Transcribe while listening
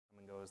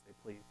as they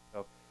please.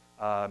 So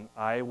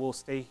I will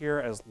stay here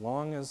as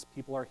long as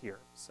people are here.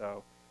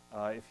 So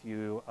I'm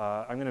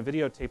going to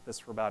videotape this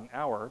for about an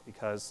hour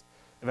because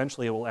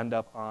eventually it will end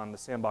up on the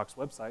Sandbox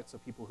website, so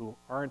people who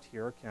aren't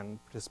here can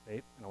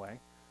participate in a way.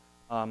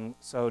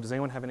 So does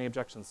anyone have any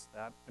objections to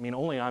that? I mean,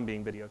 only I'm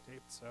being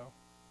videotaped, so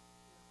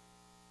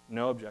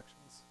no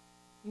objections.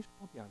 You should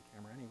all be on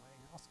camera anyway.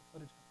 You're also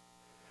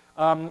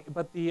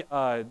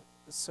photogenic.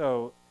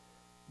 So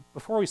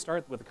before we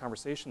start with the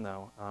conversation,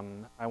 though,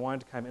 I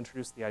wanted to kind of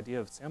introduce the idea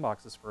of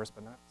sandboxes first,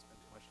 but not spend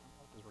too much time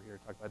because we're here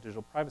to talk about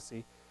digital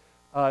privacy.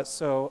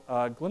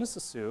 Glynis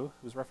Sassoon,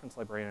 who's reference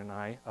librarian, and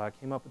I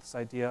came up with this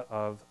idea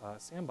of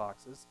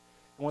sandboxes.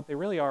 And what they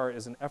really are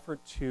is an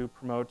effort to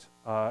promote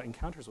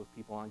encounters with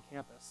people on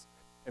campus.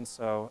 And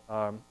so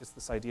it's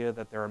this idea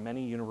that there are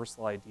many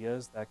universal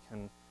ideas that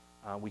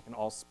we can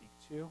all speak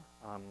to.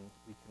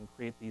 We can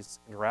create these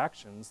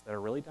interactions that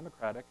are really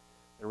democratic,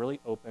 they're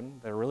really open,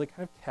 they're really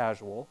kind of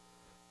casual,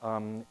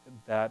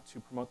 that to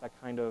promote that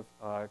kind of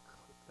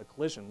the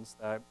collisions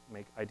that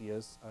make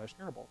ideas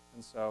shareable.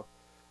 And so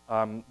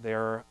I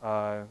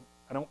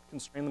don't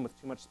constrain them with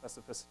too much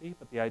specificity,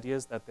 but the idea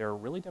is that they're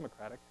really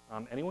democratic.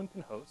 Anyone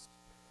can host.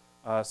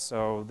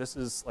 So this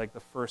is like the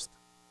first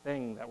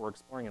thing that we're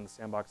exploring in the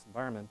sandbox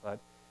environment, but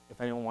if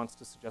anyone wants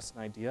to suggest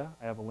an idea,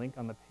 I have a link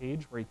on the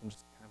page where you can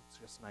just kind of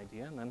suggest an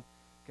idea and then it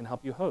can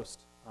help you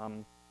host.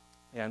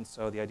 And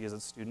so the idea is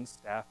that students,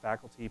 staff,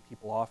 faculty,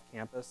 people off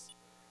campus,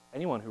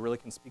 anyone who really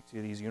can speak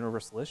to these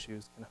universal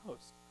issues can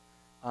host.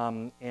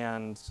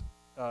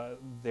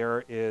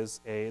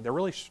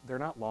 They're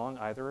not long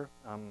either.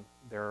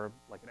 They're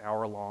like an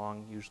hour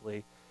long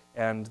usually,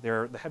 and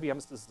the heavy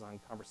emphasis is on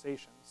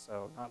conversation,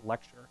 so not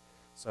lecture.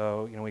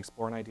 So we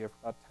explore an idea for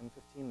about 10,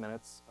 15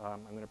 minutes.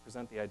 I'm going to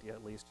present the idea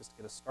at least just to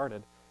get us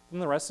started. Then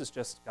the rest is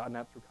just gotten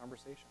at through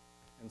conversation.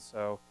 And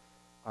so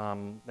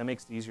that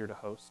makes it easier to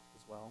host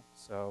as well.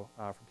 So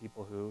for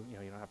people who you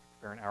don't have to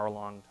prepare an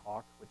hour-long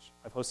talk, which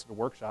I've hosted a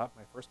workshop,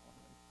 my first one,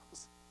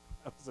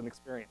 that was an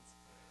experience.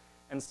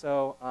 And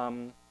so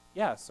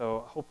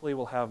so hopefully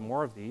we'll have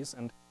more of these.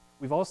 And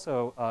we've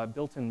also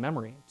built in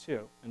memory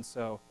too. And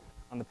so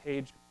on the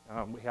page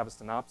we have a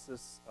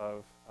synopsis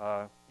of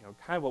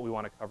kind of what we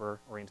want to cover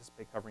or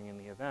anticipate covering in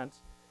the event,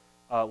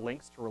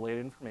 links to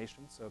related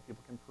information so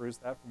people can peruse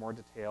that for more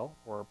detail,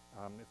 or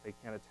if they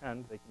can't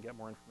attend, they can get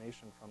more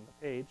information from the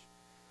page.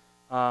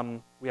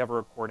 We have a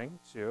recording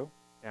too,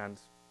 and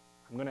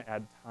I'm going to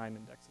add time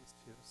indexes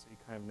too, so you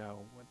kind of know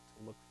what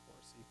to look for,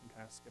 so you can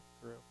kind of skip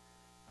through,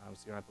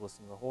 so you don't have to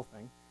listen to the whole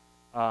thing.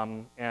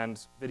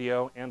 And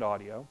video and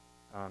audio,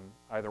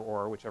 either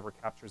or, whichever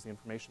captures the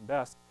information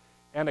best.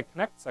 And a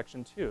connect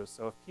section too.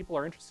 So if people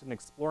are interested in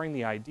exploring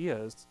the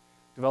ideas,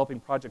 developing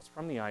projects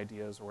from the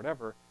ideas or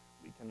whatever,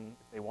 we can,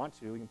 if they want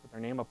to, we can put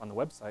their name up on the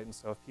website. And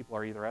so if people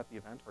are either at the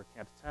event or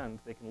can't attend,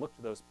 they can look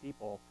to those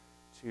people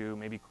to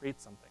maybe create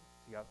something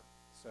together.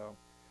 So,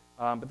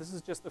 but this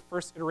is just the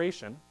first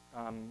iteration.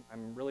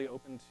 I'm really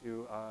open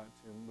to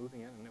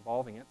moving it and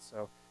evolving it.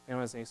 So if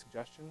anyone has any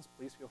suggestions,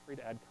 please feel free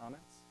to add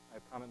comments. I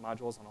have comment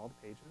modules on all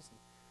the pages. And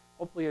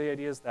hopefully the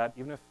idea is that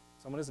even if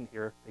someone isn't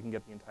here, they can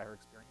get the entire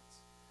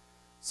experience.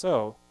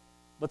 So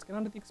let's get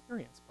on to the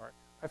experience part.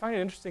 I find it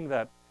interesting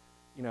that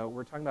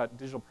we're talking about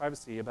digital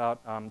privacy. About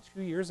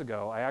 2 years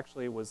ago, I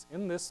actually was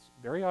in this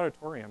very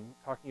auditorium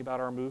talking about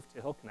our move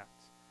to Hill Connect.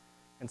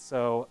 And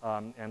so,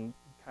 and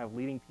kind of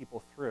leading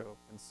people through.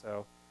 And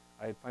so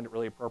I find it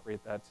really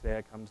appropriate that today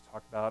I come to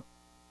talk about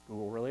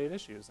Google-related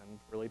issues and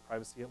really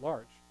privacy at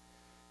large.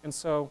 And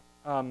so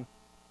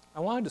I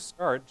wanted to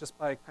start just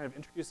by kind of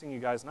introducing you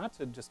guys not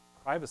to just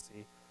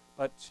privacy,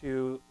 but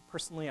to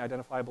personally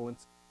identifiable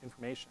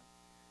information.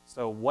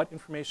 So what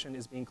information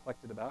is being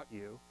collected about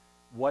you?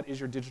 What is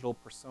your digital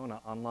persona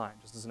online?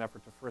 Just as an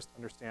effort to first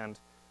understand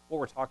what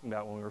we're talking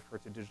about when we refer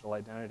to digital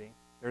identity.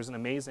 There's an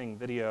amazing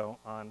video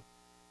on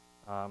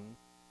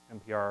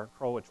NPR,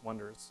 Kroll Which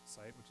Wonders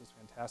site, which is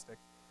fantastic.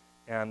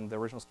 And the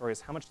original story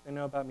is How Much Do They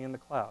Know About Me in the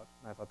Cloud?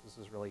 And I thought this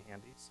was really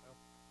handy, so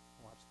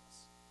watch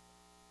this.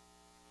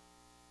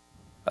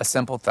 A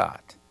simple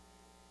thought.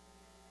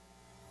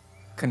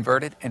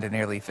 Converted into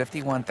nearly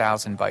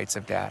 51,000 bytes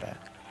of data.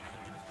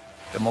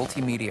 The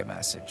multimedia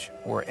message,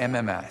 or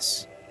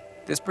MMS.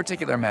 This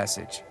particular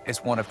message is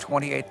one of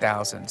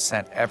 28,000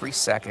 sent every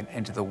second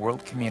into the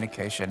World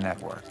Communication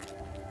Network.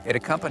 It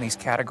accompanies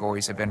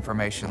categories of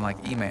information like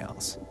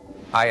emails,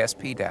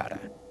 ISP data,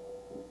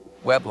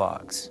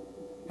 weblogs,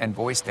 and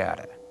voice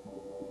data.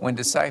 When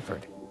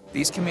deciphered,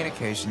 these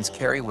communications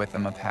carry with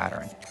them a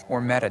pattern,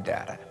 or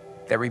metadata,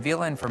 that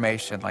reveal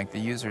information like the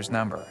user's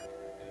number,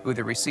 who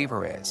the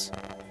receiver is,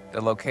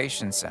 the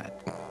location sent,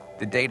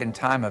 the date and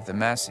time of the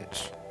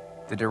message,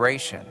 the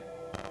duration,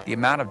 the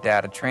amount of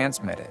data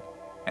transmitted,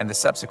 and the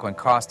subsequent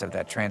cost of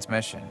that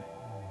transmission.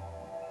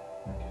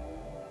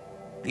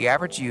 The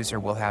average user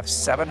will have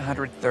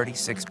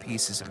 736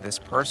 pieces of this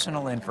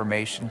personal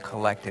information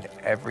collected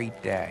every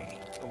day.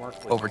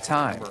 Over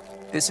time,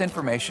 this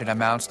information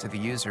amounts to the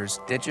user's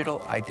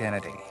digital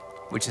identity,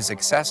 which is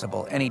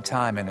accessible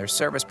anytime in their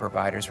service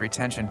provider's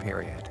retention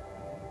period.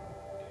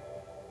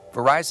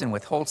 Verizon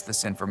withholds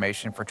this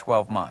information for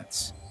 12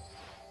 months,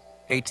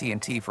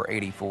 AT&T for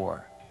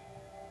 84,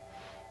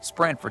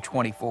 Sprint for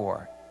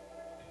 24,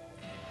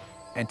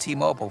 and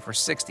T-Mobile for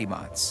 60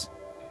 months.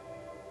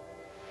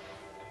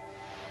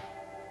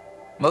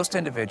 Most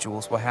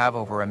individuals will have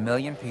over 1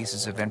 million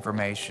pieces of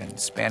information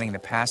spanning the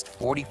past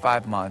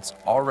 45 months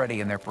already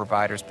in their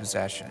provider's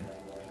possession.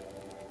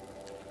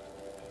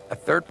 A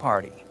third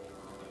party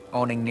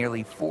owning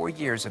nearly 4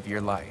 years of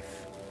your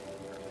life.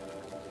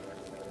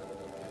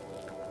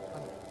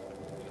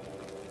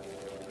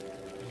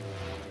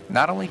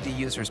 Not only do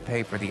users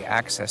pay for the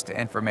access to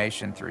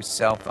information through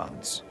cell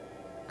phones,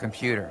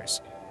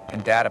 computers,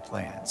 and data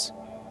plans,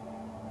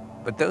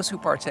 but those who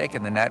partake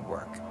in the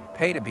network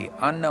pay to be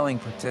unknowing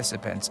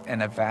participants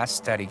in a vast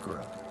study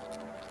group.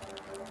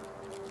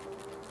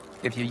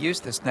 If you use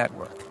this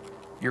network,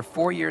 your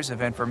 4 years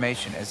of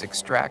information is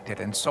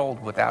extracted and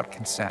sold without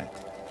consent,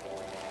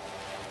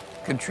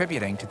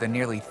 contributing to the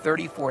nearly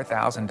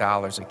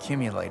 $34,000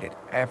 accumulated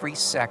every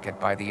second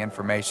by the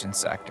information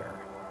sector.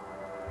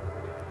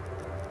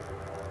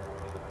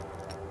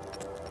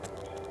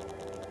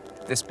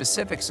 The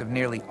specifics of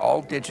nearly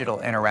all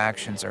digital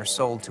interactions are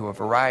sold to a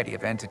variety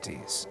of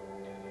entities.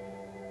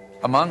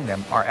 Among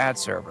them are ad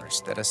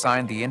servers that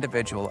assign the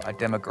individual a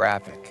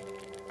demographic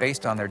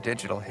based on their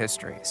digital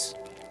histories.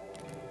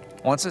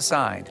 Once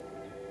assigned,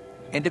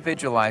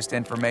 individualized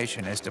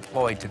information is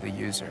deployed to the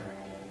user.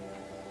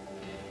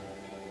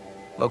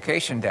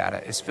 Location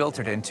data is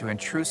filtered into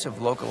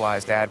intrusive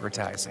localized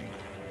advertising.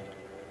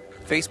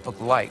 Facebook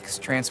likes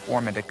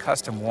transform into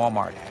custom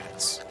Walmart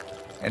ads,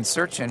 and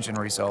search engine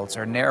results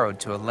are narrowed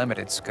to a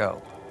limited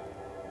scope.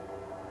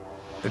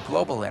 The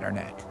global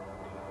internet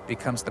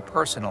becomes the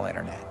personal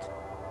internet,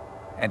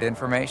 and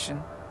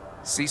information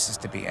ceases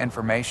to be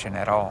information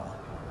at all.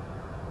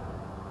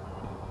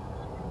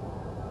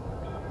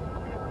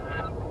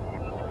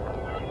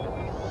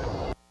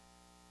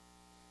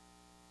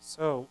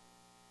 So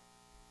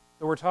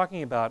we're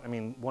talking about,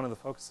 one of the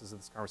focuses of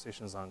this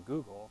conversation is on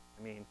Google.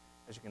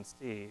 As you can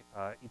see,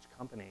 each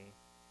company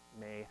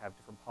may have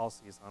different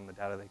policies on the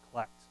data they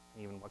collect,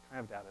 and even what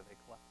kind of data they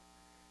collect.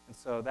 And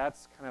so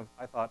that's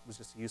I thought was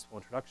just a useful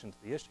introduction to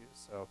the issues.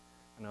 So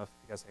I don't know if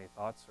you guys have any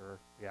thoughts or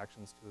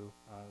reactions to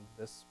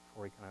this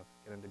before we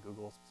get into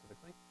Google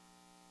specifically.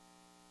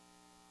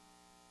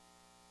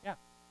 Yeah.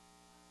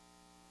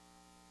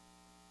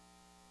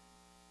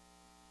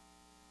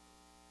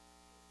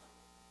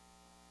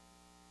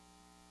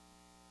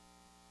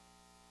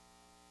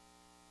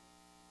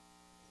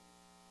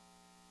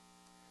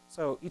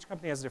 So each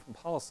company has a different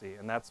policy,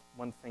 and that's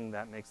one thing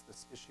that makes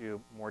this issue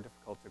more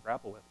difficult to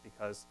grapple with,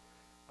 because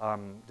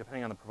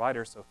depending on the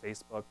provider, so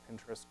Facebook,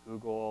 Pinterest,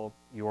 Google,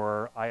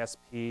 your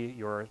ISP,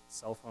 your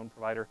cell phone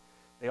provider,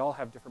 they all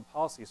have different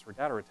policies for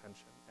data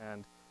retention.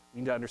 And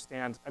we need to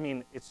understand,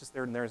 it's just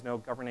there's no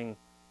governing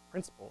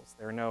principles.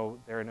 There are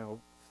no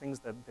things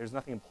there's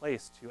nothing in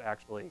place to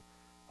actually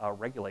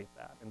regulate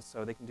that. And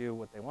so they can do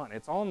what they want.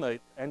 It's all in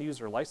the end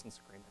user license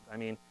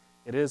agreement.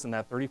 It is in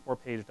that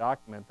 34-page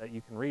document that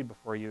you can read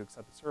before you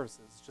accept the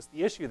services. It's just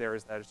the issue there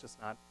is that it's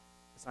not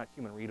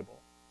human readable,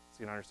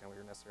 so you don't understand what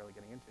you're necessarily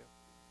getting into.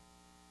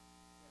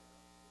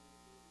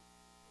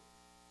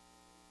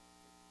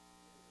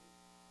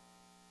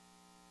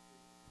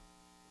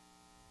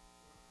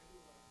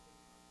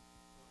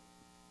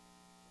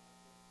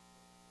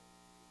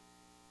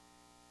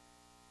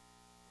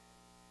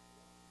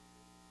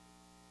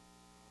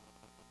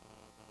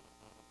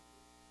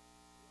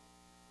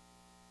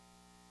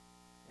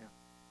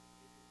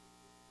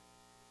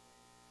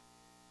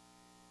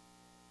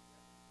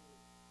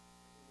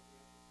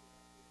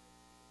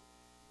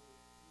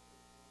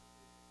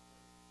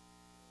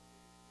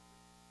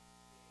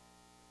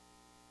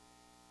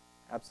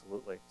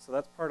 Absolutely. So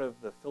that's part of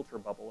the filter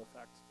bubble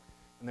effect.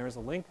 And there is a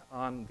link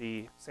on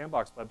the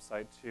Sandbox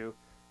website to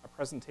a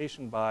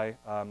presentation by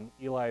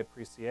Eli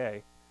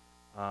Apprecié.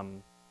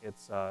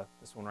 It's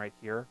this one right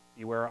here,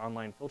 Beware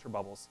Online Filter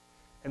Bubbles.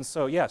 And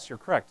so, yes, you're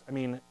correct.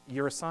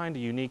 You're assigned a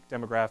unique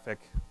demographic,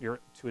 to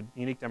a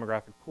unique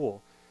demographic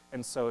pool.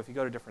 And so if you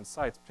go to different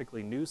sites,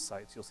 particularly news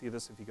sites, you'll see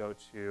this if you go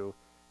to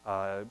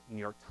New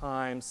York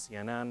Times,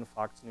 CNN,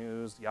 Fox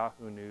News,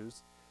 Yahoo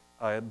News.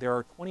 There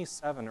are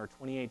 27 or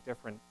 28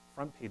 different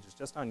front pages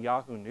just on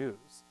Yahoo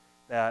News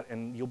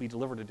and you'll be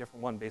delivered a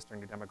different one based on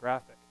your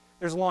demographic.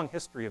 There's a long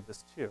history of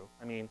this too.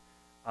 It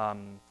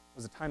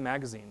was a Time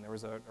magazine. There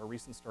was a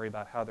recent story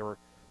about how there were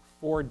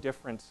 4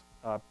 different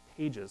front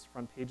pages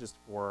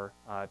for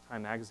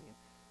Time magazine.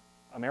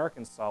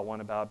 Americans saw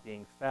one about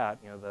being fat,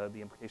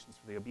 the implications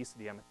for the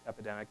obesity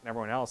epidemic, and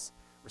everyone else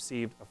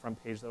received a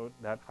front page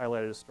that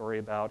highlighted a story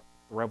about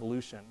the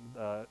revolution,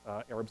 the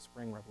Arab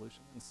Spring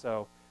Revolution. And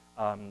so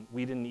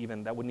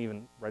that wouldn't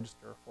even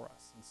register for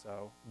us. And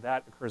so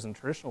that occurs in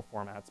traditional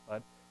formats,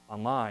 but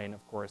online,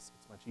 of course,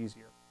 it's much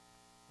easier.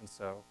 And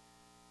so,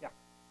 yeah.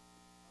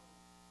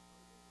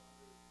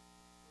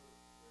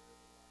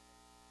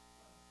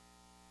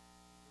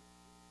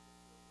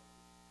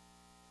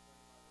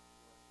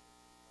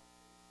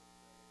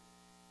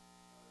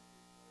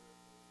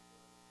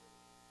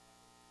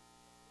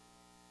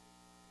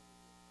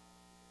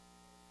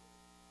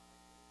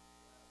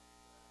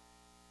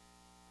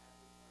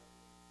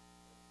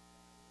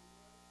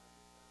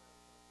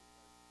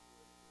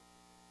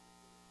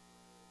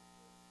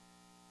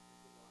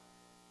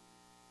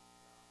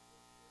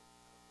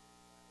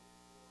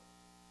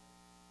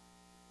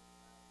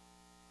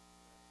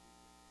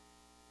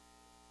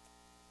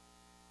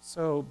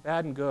 So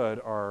bad and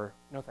good are,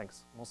 no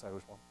thanks, most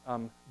usual.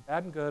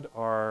 Bad and good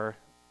are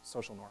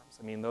social norms.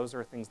 I mean, those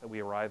are things that we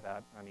arrive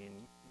at, I mean,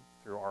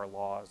 through our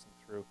laws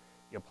and through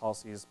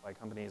policies by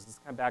companies. It's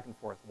kind of back and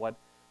forth.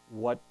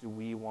 What do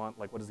we want?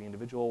 Like, what does the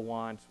individual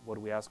want? What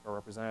do we ask our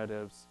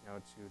representatives,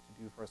 to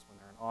do for us when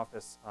they're in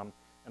office?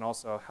 And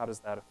also, how does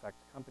that affect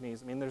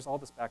companies? I mean, there's all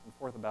this back and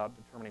forth about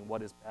determining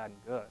what is bad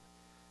and good.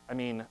 I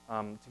mean,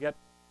 I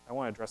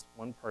want to address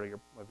one part of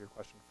your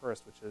question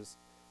first, which is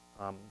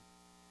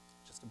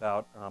just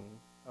about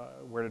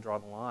where to draw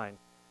the line.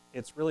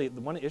 It's really,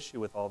 the one issue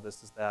with all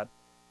this is that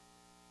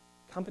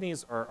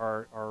companies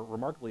are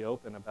remarkably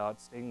open about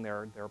stating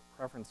their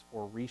preference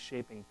for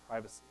reshaping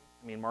privacy.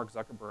 I mean, Mark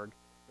Zuckerberg,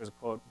 there's a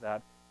quote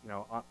that,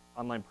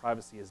 online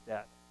privacy is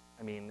dead.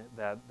 I mean,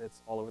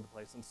 that's all over the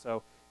place. And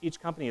so each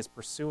company is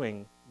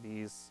pursuing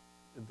these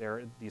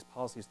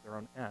policies to their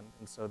own end.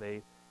 And so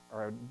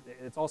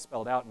it's all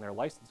spelled out in their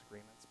license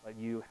agreements, but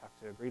you have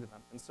to agree to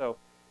them.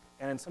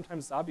 And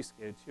sometimes it's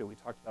obfuscated too. We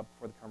talked about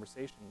before the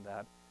conversation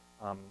that,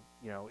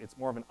 it's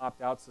more of an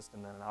opt-out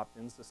system than an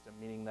opt-in system,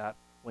 meaning that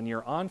when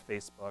you're on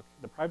Facebook,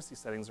 the privacy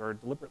settings are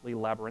deliberately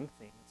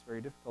labyrinthine. It's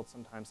very difficult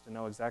sometimes to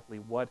know exactly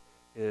what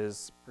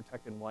is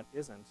protected and what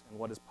isn't, and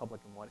what is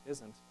public and what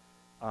isn't,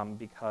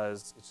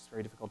 because it's just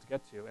very difficult to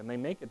get to. And they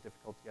make it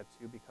difficult to get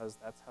to because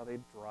that's how they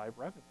derive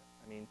revenue.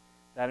 I mean,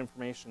 that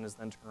information is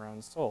then turned around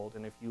and sold.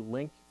 And if you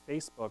link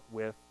Facebook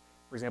with,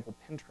 for example,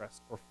 Pinterest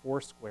or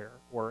Foursquare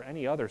or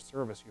any other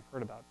service you've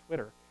heard about,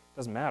 Twitter,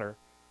 doesn't matter,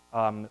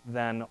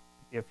 then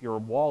if your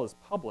wall is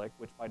public,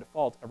 which by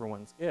default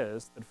everyone's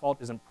is, the default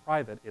isn't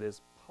private, it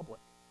is public,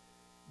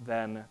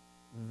 then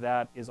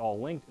that is all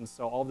linked, and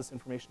so all this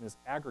information is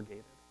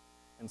aggregated.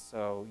 And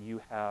so you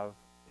have,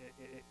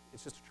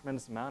 it's just a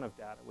tremendous amount of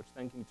data, which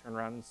then can be turned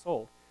around and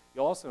sold.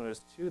 You'll also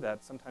notice too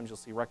that sometimes you'll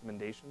see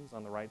recommendations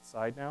on the right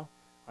side now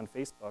on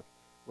Facebook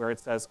where it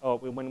says, oh,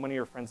 when one of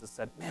your friends has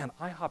said, man,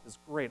 IHOP is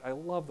great, I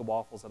love the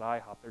waffles at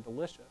IHOP, they're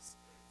delicious.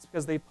 It's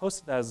because they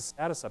posted that as a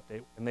status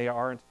update and they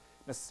aren't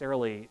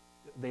necessarily,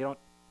 they don't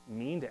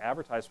mean to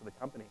advertise for the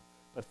company,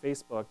 but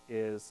Facebook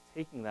is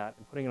taking that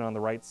and putting it on the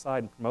right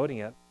side and promoting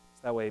it,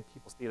 so that way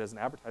people see it as an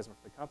advertisement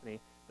for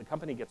the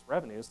company gets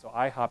revenue, so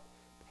IHOP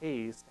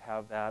pays to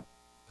have that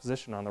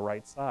position on the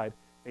right side,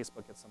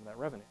 Facebook gets some of that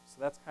revenue.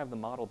 So that's kind of the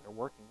model they're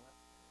working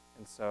with.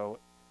 And so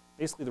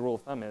basically the rule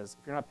of thumb is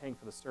if you're not paying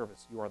for the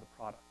service, you are the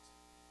product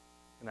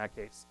in that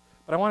case.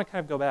 But I want to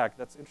kind of go back,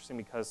 that's interesting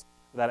because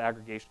of that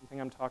aggregation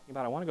thing I'm talking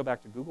about, I want to go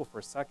back to Google for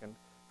a second.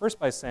 First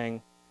by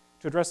saying,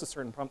 to address a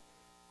certain problem,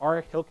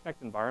 our Hill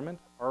Connect environment,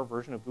 our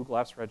version of Google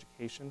Apps for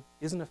Education,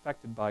 isn't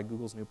affected by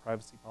Google's new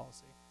privacy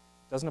policy.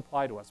 It doesn't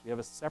apply to us. We have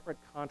a separate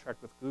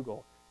contract with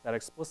Google that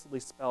explicitly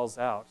spells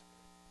out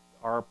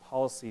our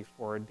policy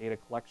for data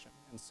collection.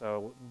 And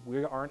so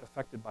we aren't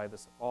affected by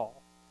this at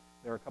all.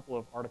 There are a couple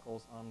of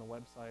articles on the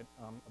website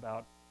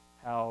about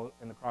how,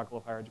 in the Chronicle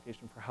of Higher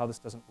Education, for how this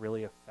doesn't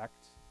really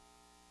affect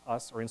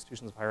us or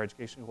institutions of higher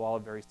education who all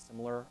have very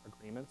similar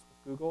agreements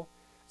with Google.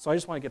 So I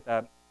just want to get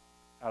that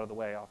out of the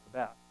way off the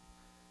bat.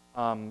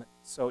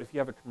 So if you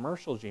have a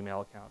commercial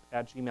Gmail account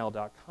at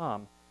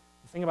gmail.com,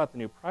 the thing about the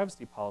new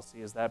privacy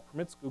policy is that it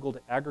permits Google to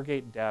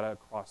aggregate data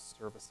across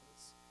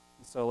services.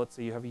 So let's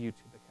say you have a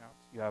YouTube account,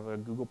 you have a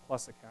Google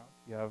Plus account,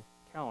 you have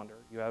Calendar,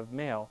 you have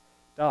Mail,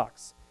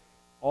 Docs.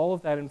 All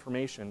of that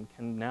information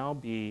can now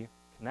be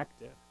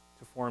connected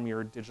to form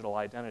your digital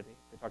identity.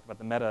 They talked about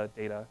the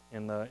metadata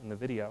in the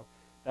video.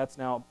 That's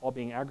now all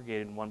being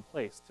aggregated in one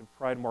place to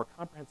provide a more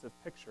comprehensive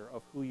picture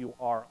of who you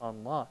are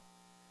online,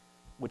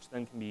 which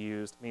then can be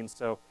used. I mean,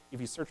 so if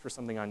you search for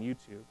something on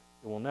YouTube,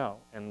 it will know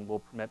and will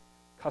permit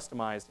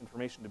customized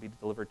information to be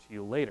delivered to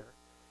you later.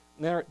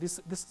 And there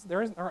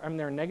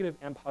are negative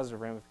and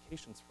positive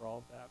ramifications for all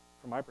of that,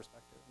 from my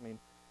perspective. I mean,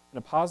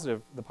 the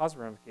positive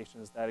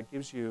ramification is that it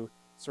gives you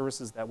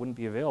services that wouldn't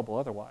be available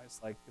otherwise.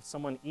 Like if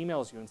someone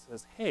emails you and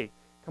says, hey,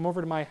 come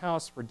over to my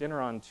house for dinner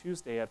on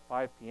Tuesday at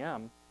 5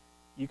 p.m.,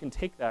 you can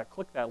take that,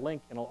 click that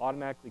link, and it'll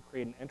automatically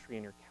create an entry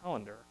in your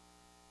calendar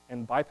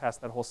and bypass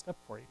that whole step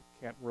for you.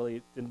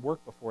 It didn't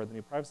work before the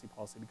new privacy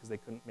policy because they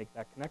couldn't make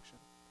that connection.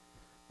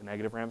 The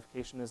negative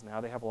ramification is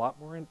now they have a lot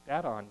more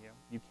data on you.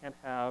 You can't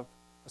have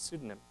a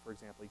pseudonym, for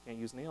example. You can't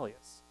use an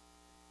alias.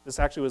 This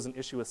actually was an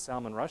issue with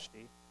Salman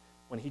Rushdie.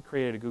 When he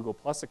created a Google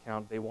Plus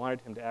account, they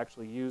wanted him to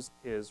actually use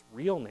his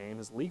real name,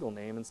 his legal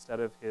name, instead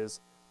of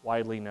his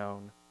widely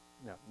known,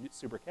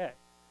 Super K.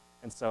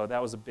 And so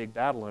that was a big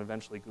battle, and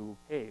eventually Google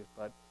caved.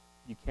 But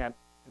you can't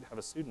have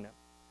a pseudonym.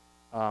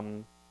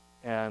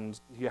 And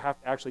you have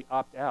to actually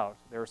opt out.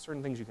 There are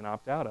certain things you can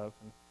opt out of.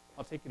 And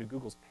I'll take you to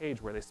Google's page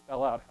where they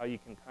spell out how you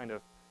can kind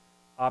of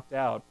opt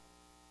out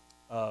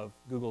of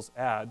Google's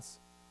ads.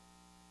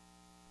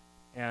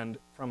 And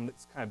from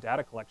this kind of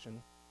data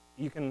collection,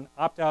 you can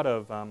opt out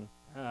of,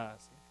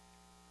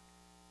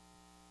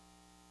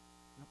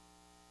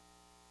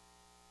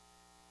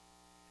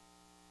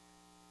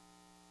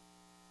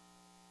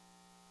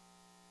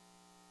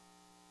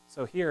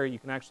 So here you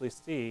can actually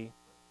see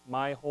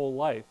my whole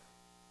life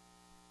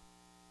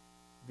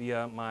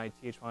via my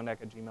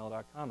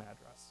thfondak@gmail.com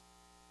address.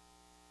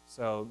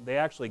 So they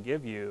actually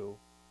give you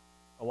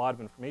a lot of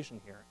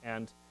information here.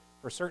 And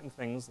for certain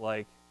things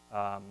like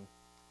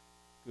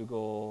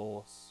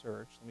Google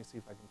search, let me see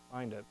if I can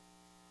find it.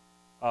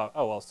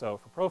 So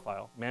for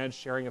profile, manage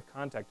sharing of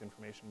contact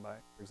information by,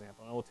 for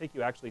example, and it will take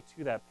you actually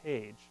to that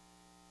page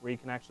where you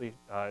can actually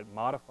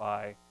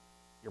modify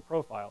your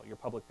profile, your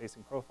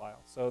public-facing profile.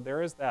 So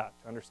there is that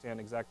to understand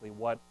exactly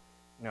what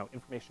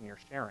information you're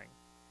sharing.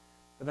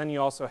 But then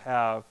you also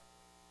have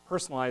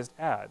personalized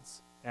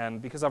ads.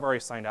 And because I've already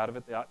signed out of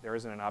it, there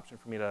isn't an option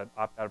for me to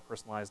opt out of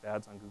personalized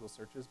ads on Google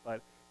searches. But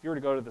if you were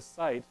to go to the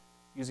site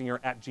using your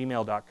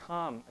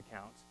 @gmail.com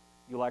account,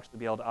 you'll actually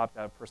be able to opt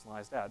out of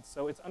personalized ads.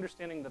 So it's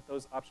understanding that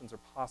those options are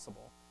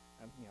possible.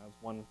 And it's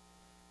one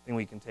thing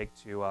we can take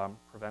to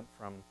prevent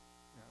from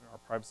our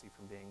privacy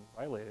from being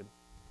violated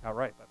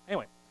outright. But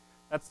anyway,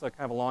 that's the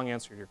kind of a long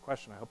answer to your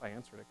question. I hope I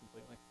answered it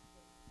completely.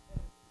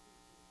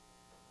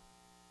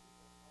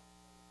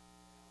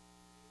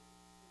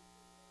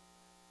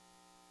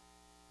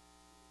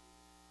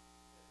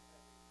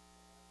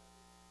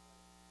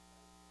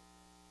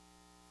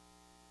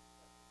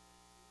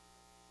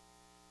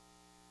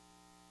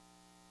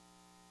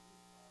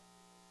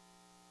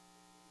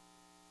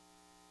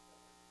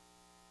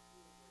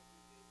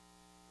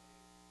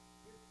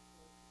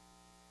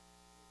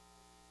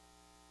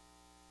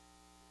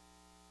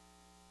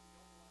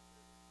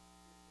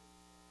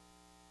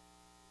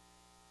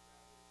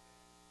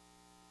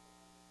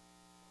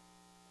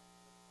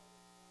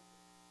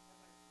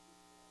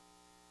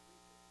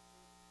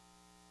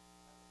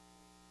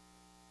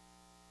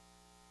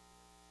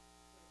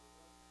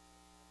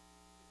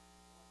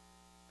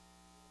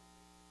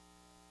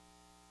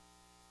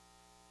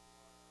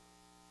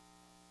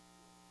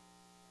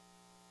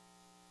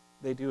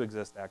 They do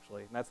exist,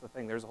 actually. And that's the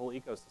thing. There's a whole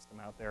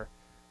ecosystem out there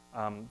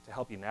to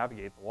help you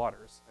navigate the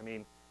waters. I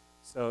mean,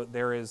 so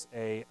there is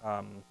a,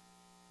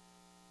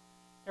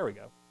 there we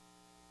go.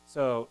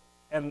 So,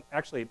 and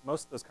actually,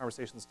 most of those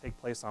conversations take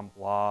place on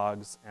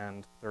blogs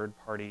and third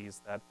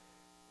parties that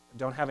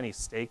don't have any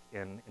stake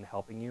in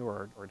helping you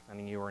or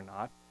defending you or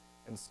not.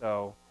 And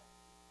so,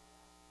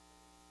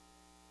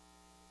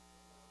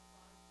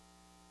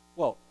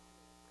 well,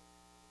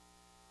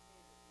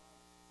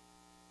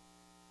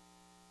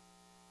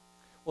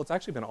 it's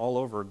actually been all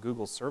over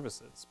Google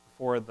services.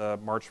 Before the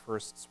March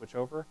 1st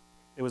switchover,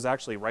 it was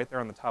actually right there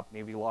on the top, and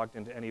if you logged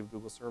into any of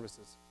Google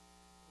services.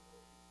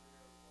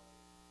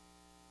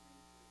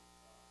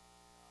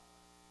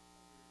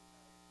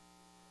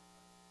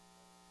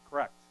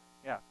 Correct.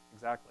 Yeah,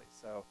 exactly.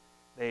 So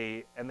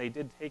they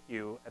did take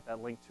you at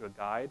that link to a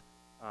guide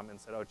and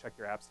said, oh, check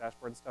your apps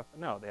dashboard and stuff. But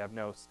no, they have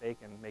no stake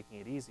in making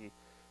it easy.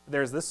 But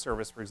there's this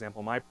service, for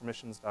example,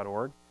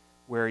 mypermissions.org,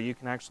 where you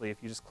can actually,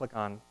 if you just click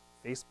on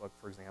Facebook,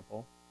 for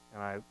example,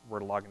 and I were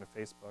to log into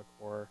Facebook,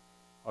 or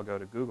I'll go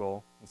to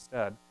Google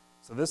instead.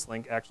 So this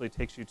link actually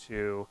takes you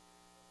to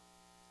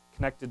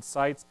connected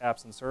sites,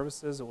 apps, and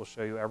services. It will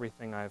show you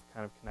everything I've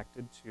kind of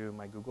connected to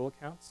my Google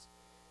accounts.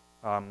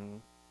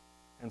 And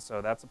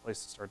so that's a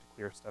place to start to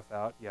clear stuff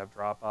out. You have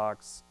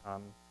Dropbox,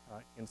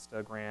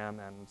 Instagram,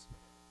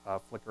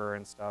 and Flickr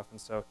and stuff. And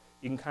so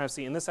you can kind of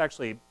see, and this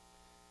actually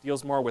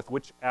deals more with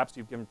which apps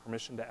you've given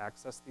permission to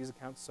access these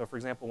accounts. So for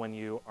example, when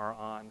you are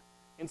on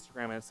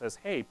Instagram and it says,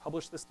 hey,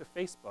 publish this to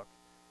Facebook,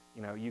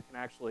 you can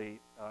actually,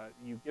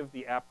 you give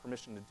the app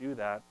permission to do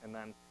that, and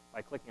then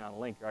by clicking on a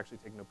link, you're actually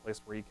taken to a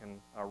place where you can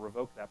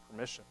revoke that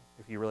permission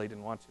if you really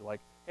didn't want to. Like,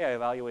 hey, I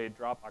evaluated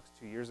Dropbox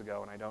 2 years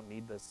ago, and I don't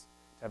need this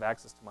to have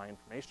access to my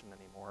information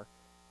anymore.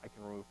 I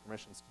can remove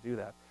permissions to do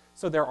that.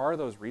 So there are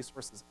those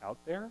resources out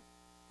there.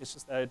 It's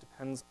just that it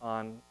depends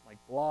on like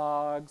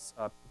blogs,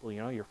 people,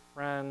 your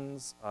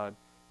friends,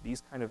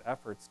 these kind of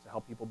efforts to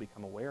help people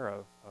become aware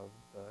of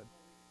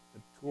the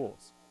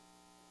tools.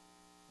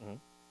 Mm-hmm.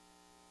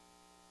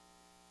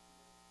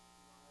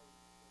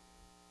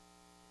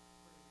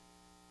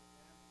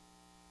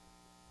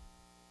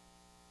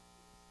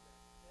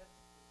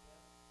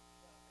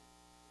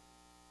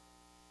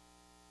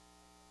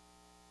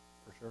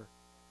 For sure.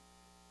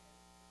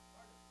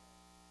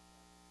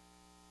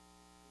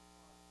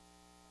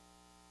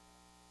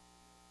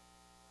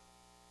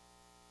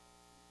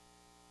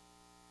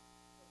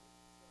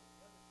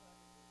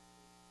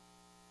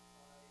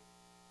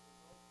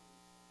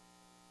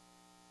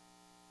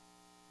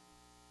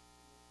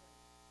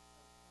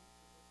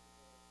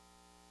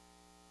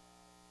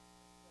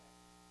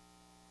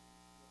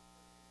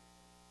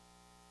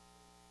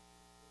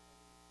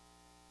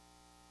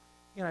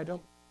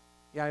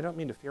 I don't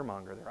mean to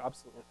fearmonger. There are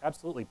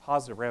absolutely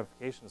positive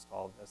ramifications to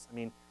all of this. I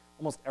mean,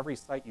 almost every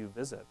site you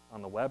visit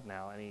on the web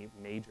now, any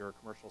major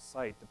commercial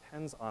site,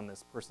 depends on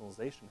this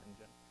personalization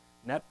engine.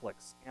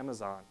 Netflix,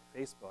 Amazon,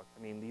 Facebook,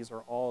 I mean, these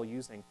are all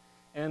using,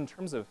 and in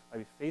terms of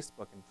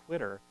Facebook and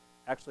Twitter,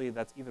 actually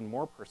that's even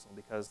more personal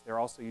because they're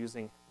also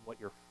using what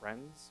your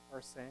friends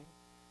are saying.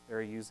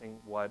 They're using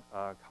what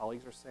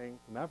colleagues are saying,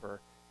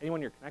 whomever,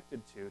 anyone you're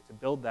connected to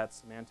build that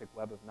semantic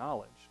web of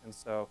knowledge. And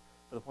so,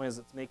 but the point is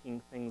it's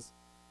making things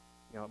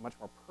much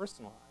more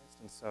personalized.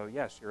 And so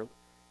yes,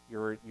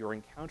 you're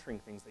encountering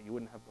things that you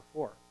wouldn't have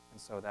before. And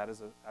so that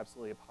is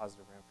absolutely a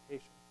positive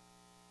ramification.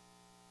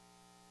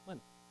 Lynn?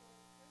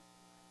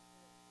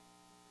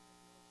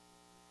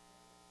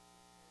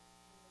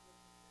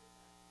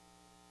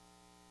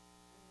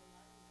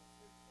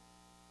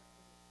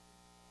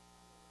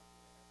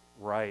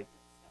 Right.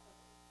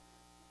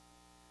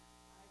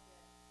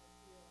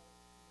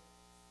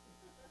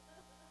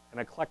 An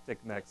eclectic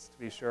mix, to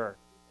be sure.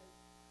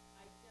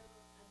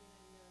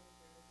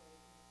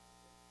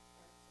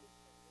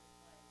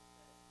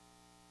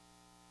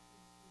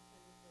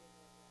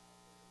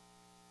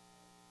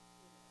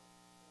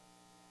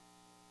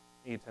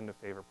 You tend to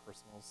favor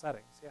personal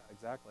settings. Yeah,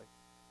 exactly.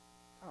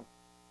 Tom?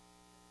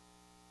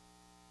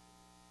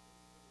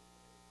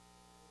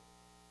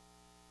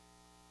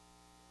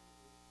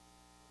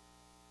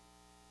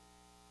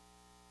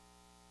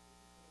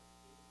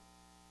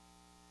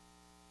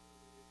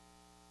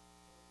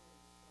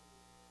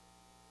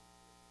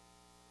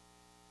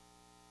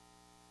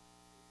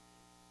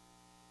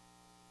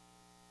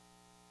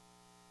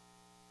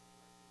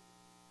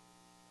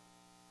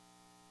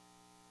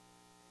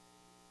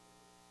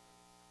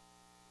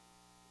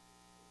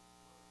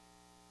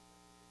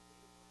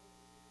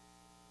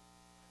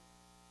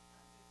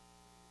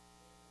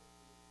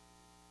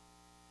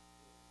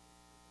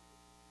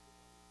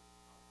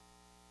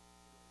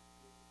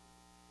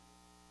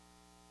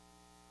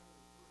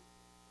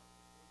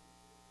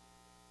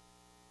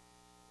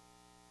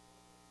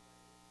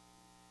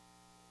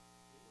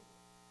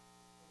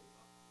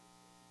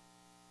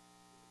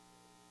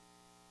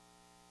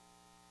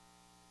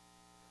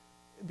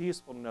 It'd be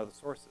useful to know the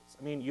sources.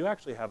 I mean, you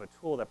actually have a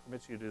tool that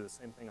permits you to do the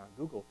same thing on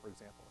Google, for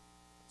example.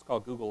 It's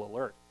called Google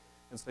Alert.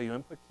 And so you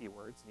input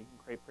keywords, and you can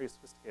create pretty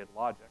sophisticated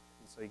logic.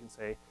 And so you can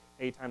say,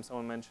 anytime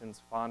someone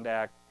mentions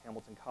Fondak,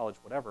 Hamilton College,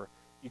 whatever,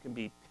 you can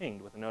be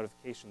pinged with a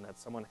notification that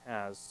someone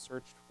has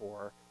searched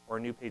for, or a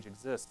new page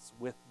exists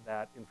with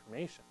that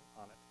information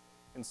on it.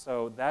 And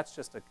so that's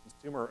just a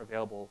consumer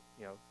available,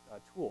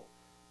 tool.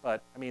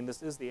 But I mean,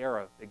 this is the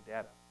era of big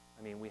data.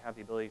 I mean, we have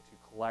the ability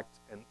to collect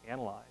and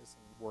analyze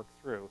and work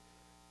through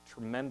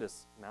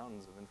tremendous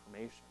mountains of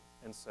information.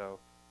 And so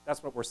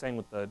that's what we're saying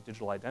with the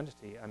digital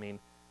identity. I mean,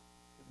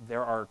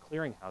 there are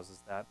clearinghouses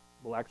that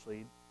will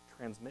actually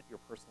transmit your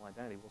personal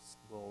identity,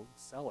 will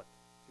sell it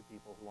to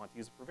people who want to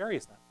use it for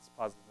various ends,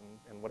 positive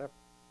and whatever.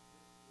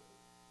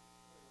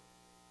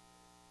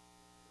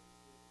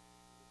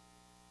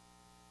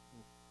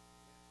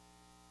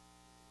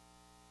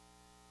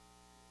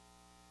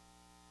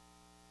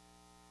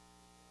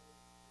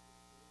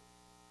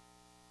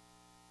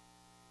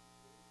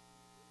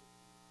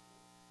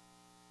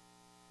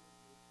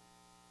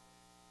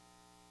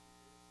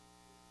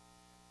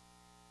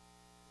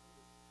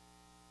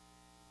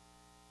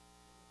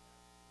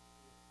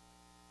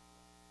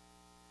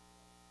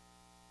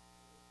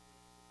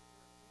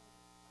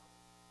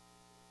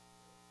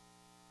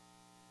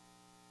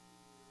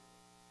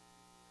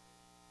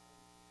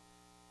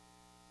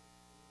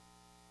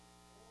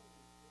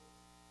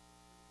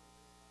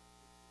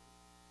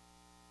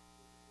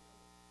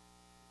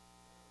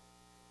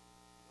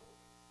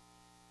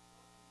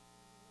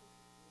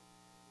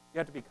 You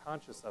have to be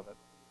conscious of it.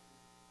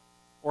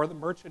 Or the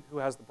merchant who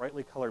has the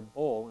brightly colored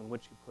bowl in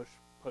which you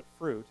put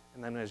fruit,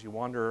 and then as you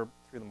wander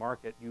through the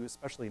market, you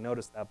especially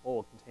notice that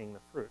bowl containing the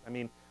fruit. I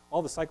mean,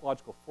 all the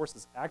psychological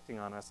forces acting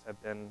on us have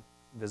been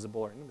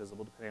visible or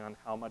invisible, depending on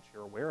how much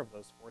you're aware of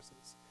those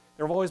forces.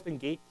 There have always been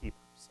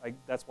gatekeepers.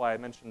 That's why I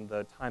mentioned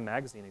the Time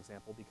magazine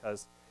example,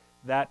 because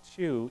that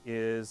too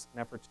is an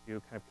effort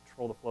to kind of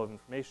control the flow of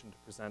information, to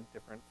present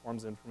different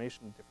forms of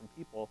information to different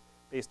people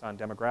based on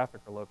demographic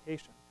or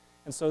location.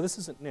 And so this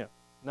isn't new.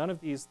 None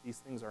of these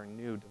things are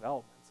new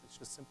developments. It's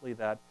just simply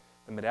that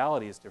the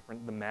modality is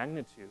different, the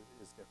magnitude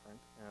is different,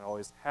 and it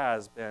always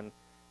has been.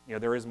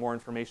 There is more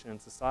information in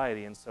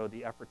society, and so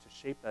the effort to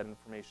shape that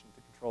information,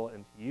 to control it,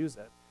 and to use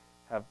it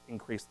have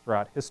increased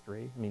throughout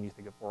history. I mean, you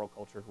think of oral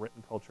culture,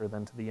 written culture,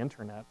 then to the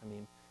internet. I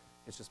mean,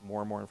 it's just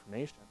more and more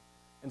information.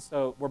 And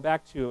so we're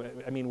back to,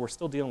 I mean, we're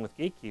still dealing with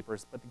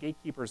gatekeepers, but the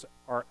gatekeepers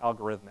are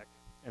algorithmic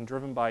and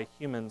driven by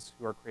humans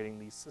who are creating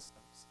these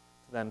systems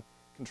to then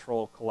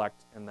control,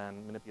 collect, and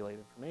then manipulate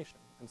information.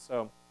 And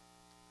so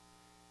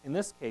in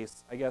this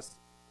case, I guess,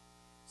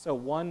 so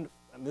one,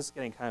 and this is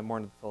getting kind of more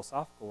into the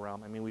philosophical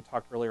realm. I mean, we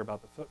talked earlier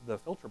about the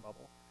filter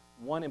bubble.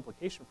 One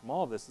implication from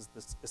all of this is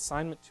this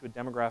assignment to a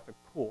demographic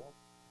pool.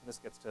 And this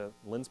gets to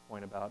Lynn's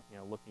point about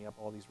looking up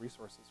all these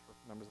resources for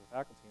members of the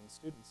faculty and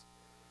students.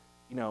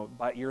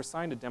 But you're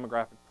assigned a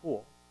demographic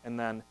pool, and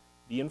then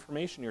the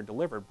information you're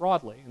delivered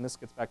broadly, and this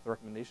gets back to the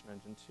recommendation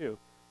engine too,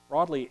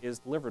 broadly is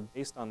delivered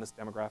based on this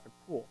demographic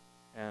pool.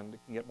 And it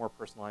can get more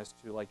personalized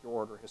to like your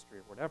order history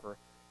or whatever.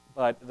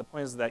 But the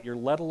point is that you're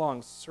led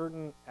along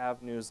certain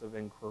avenues of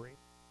inquiry.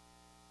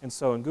 And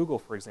so in Google,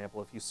 for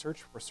example, if you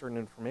search for certain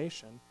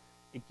information,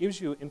 it gives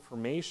you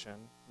information,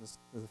 this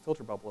is the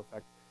filter bubble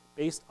effect,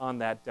 based on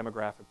that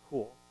demographic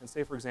pool. And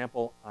say, for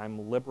example,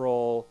 I'm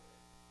liberal,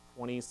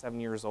 27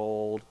 years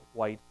old,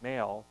 white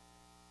male.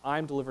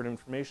 I'm delivered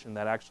information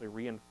that actually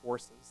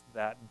reinforces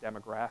that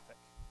demographic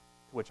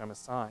to which I'm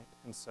assigned.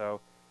 And so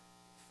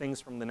things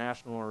from the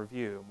National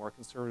Review, more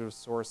conservative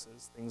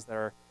sources, things that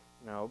are,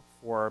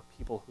 for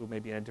people who may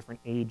be in a different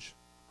age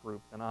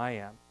group than I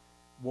am,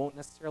 won't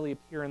necessarily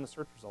appear in the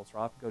search results, or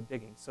I'll have to go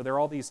digging. So there are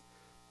all these,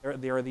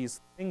 there are these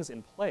things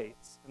in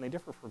place, and they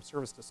differ from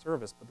service to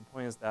service, but the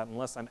point is that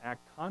unless I'm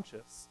act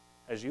conscious,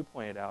 as you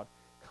pointed out,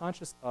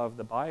 conscious of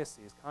the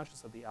biases,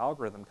 conscious of the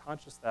algorithm,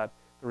 conscious that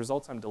the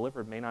results I'm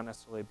delivered may not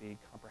necessarily be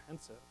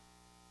comprehensive,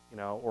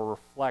 or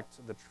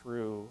reflect the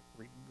true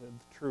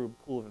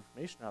pool of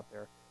information out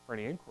there for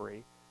any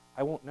inquiry,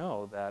 I won't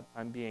know that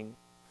I'm being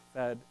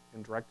fed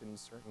and directed in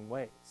certain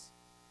ways,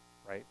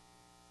 right?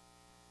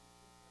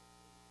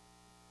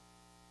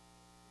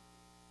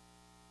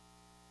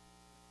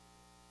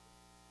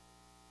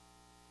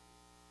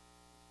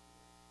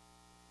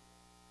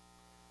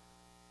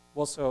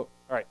 Well, so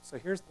all right. So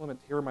here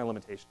are my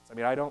limitations. I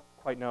mean, I don't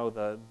quite know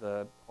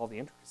all the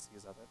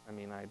intricacies of it. I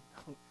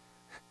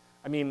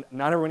mean,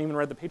 not everyone even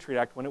read the Patriot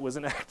Act when it was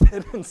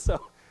enacted, and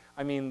so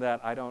I mean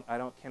that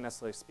can't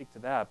necessarily speak to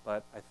that.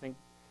 But I think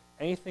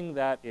anything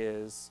that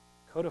is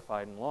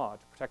codified in law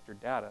to protect your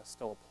data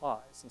still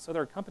applies. And so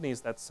there are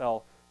companies that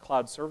sell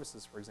cloud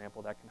services, for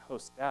example, that can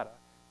host data.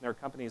 And there are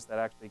companies that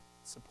actually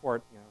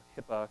support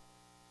HIPAA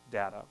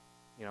data,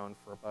 and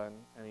FERPA and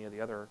any of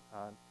the other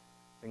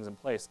things in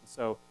place. And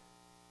so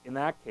in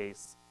that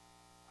case,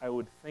 I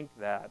would think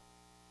that,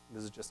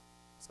 this is just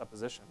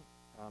supposition,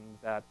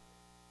 that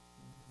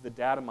the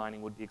data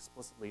mining would be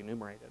explicitly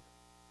enumerated.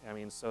 I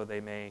mean, so they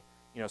may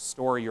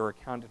store your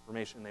account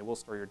information, they will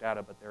store your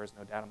data, but there is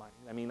no data mining.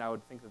 I mean, I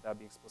would think that that would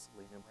be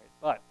explicitly enumerated,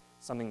 but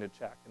something to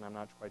check, and I'm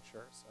not quite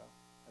sure, so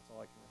that's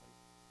all I can really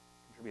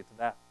contribute to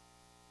that.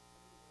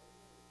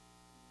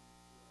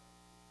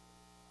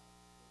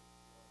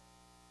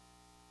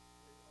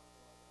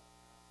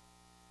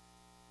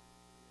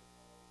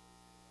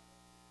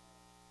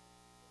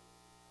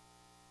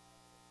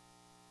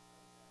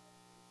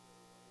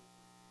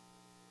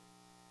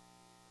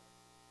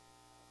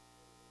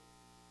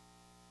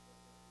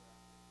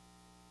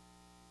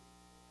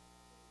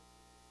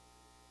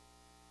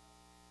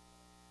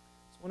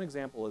 One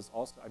example is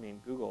also, I mean,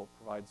 Google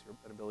provides you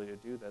an ability to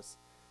do this.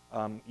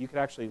 You could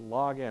actually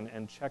log in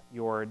and check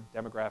your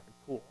demographic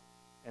pool.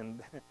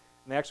 And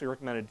they actually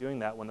recommended doing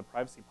that when the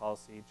privacy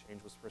policy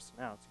change was first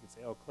announced. You could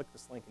say, oh, click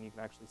this link, and you can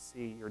actually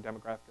see your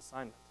demographic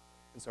assignment.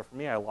 And so for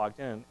me, I logged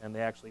in, and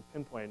they actually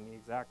pinpointed me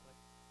exactly,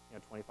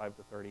 25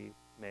 to 30,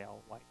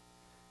 male, white.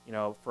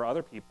 For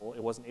other people,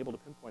 it wasn't able to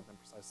pinpoint them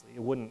precisely.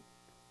 It wouldn't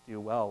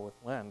do well with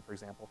Len, for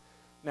example.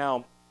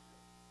 Now,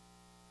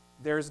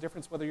 there's a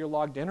difference whether you're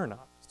logged in or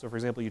not. So for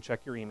example, you check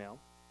your email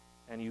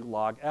and you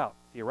log out.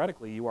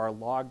 Theoretically, you are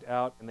logged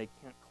out and they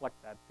can't collect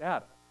that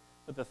data.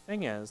 But the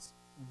thing is,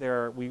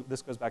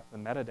 this goes back to the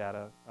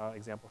metadata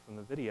example from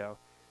the video.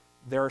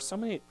 There are so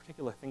many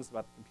particular things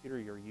about the computer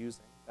you're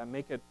using that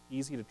make it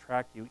easy to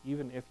track you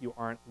even if you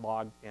aren't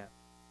logged in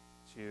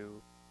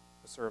to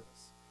the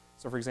service.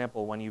 So for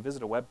example, when you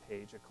visit a web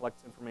page, it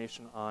collects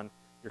information on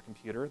your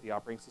computer, the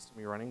operating system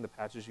you're running, the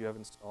patches you have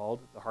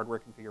installed, the hardware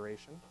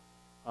configuration,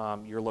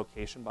 your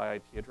location by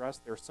IP address.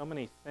 There are so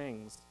many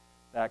things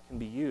that can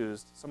be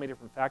used, so many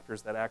different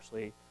factors that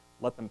actually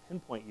let them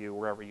pinpoint you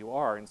wherever you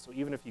are. And so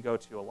even if you go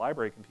to a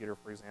library computer,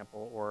 for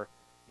example, or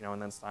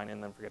and then sign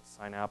in, then forget to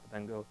sign out, but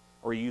then go,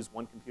 or you use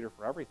one computer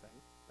for everything,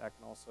 that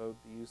can also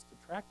be used to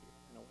track you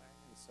in a way.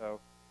 And so,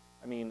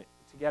 I mean,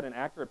 to get an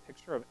accurate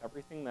picture of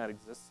everything that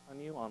exists on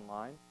you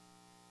online,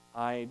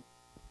 I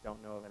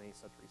don't know of any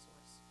such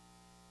resource.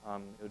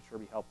 It would sure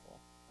be helpful,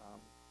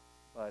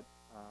 but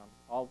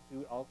I'll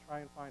try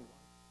and find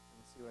one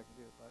and see what I can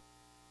do, but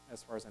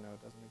as far as I know,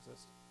 it doesn't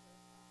exist.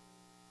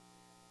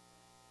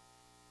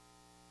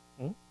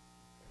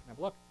 Have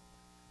a look.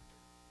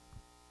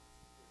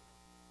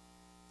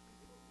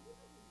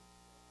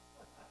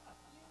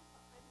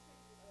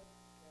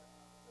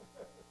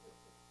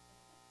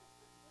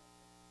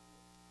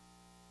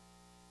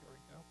 Here we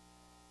go.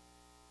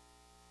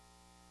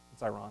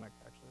 It's ironic,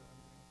 actually.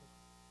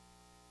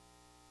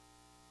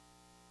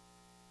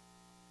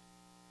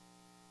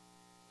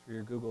 For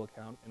your Google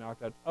account and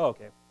opt out. Oh,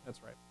 okay,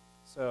 that's right.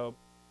 So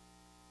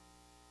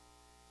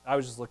I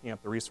was just looking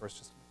up the resource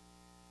just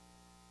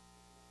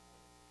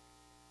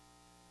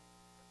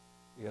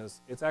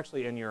because it's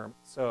actually in your,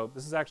 so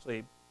this is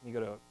actually, you go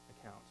to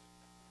account.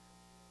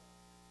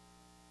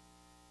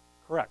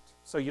 Correct.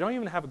 So you don't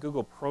even have a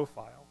Google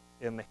profile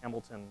in the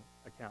Hamilton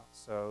account.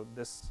 So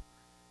this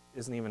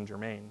isn't even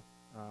germane.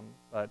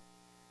 But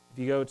if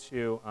you go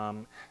to,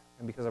 and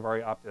because I've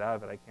already opted out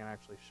of it, I can't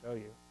actually show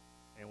you.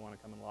 You want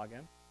to come and log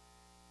in?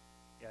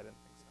 Yeah, I didn't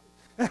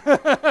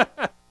think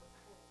so.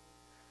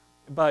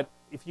 But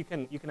if you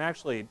can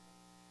actually.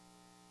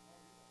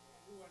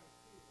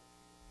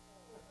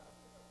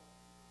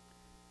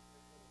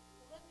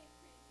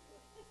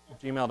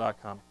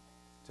 gmail.com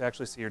to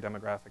actually see your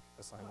demographic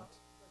assignment.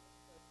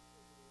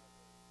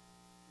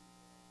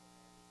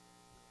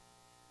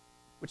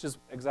 Which is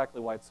exactly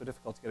why it's so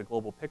difficult to get a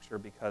global picture,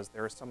 because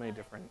there are so many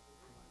different.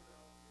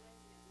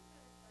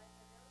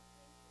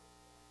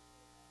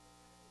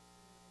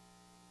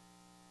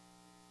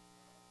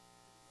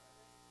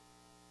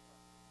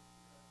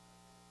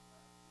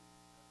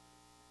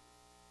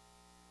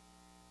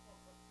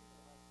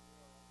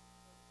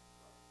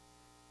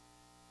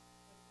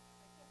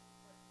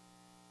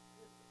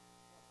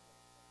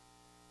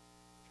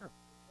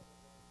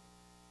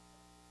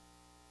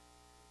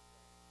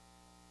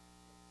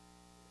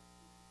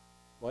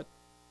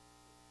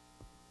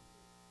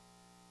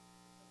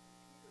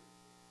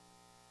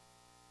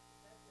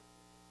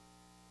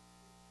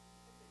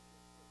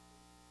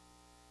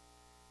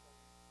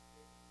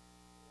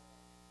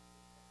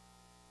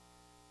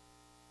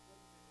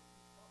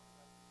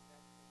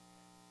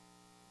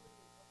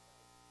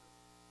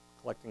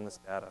 collecting this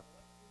data?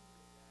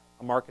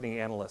 A marketing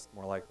analyst,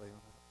 more likely.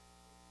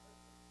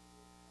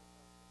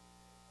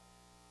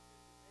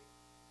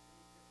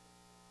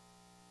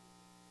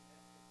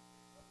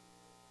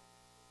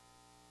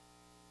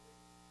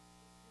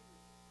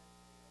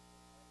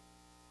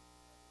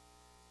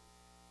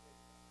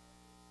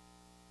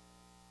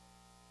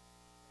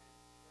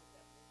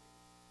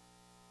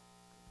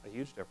 A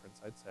huge difference,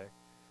 I'd say,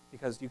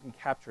 because you can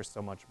capture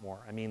so much more.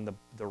 I mean,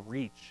 the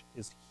reach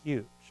is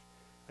huge.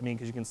 I mean,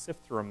 because you can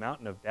sift through a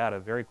mountain of data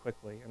very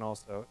quickly and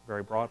also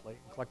very broadly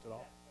and collect it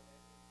all.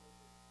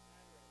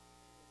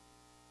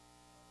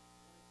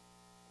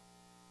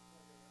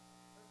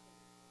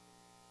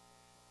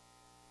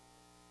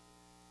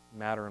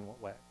 Matter in what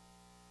way?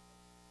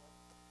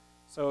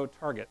 So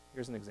Target,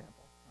 here's an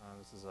example.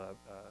 This is a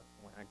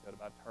anecdote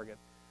about Target.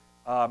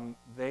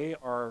 They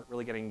are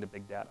really getting into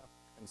big data.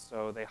 And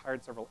so they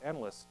hired several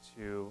analysts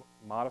to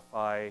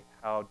modify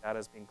how data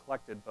is being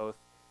collected both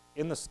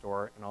in the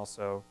store and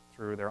also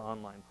through their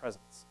online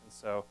presence. And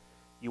so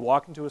you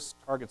walk into a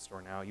Target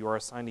store now, you are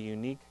assigned a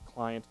unique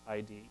client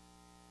ID.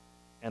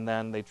 And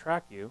then they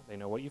track you, they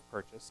know what you've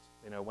purchased,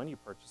 they know when you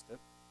purchased it,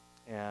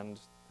 and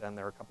then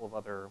there are a couple of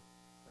other,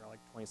 there are like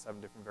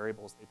 27 different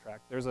variables they track.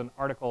 There's an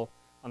article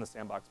on the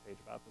Sandbox page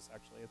about this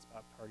actually, it's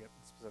about Target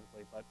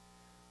specifically, but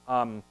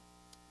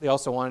they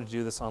also wanted to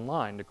do this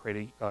online to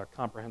create a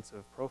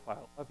comprehensive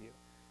profile of you.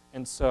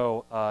 And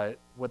so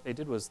what they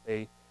did was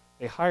they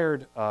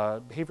hired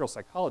behavioral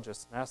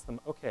psychologists and asked them,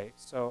 okay,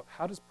 so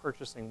how does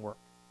purchasing work?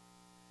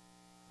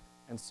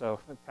 And so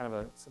kind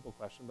of a simple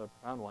question, but a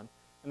profound one.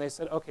 And they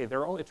said, okay,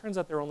 it turns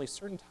out there are only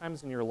certain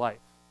times in your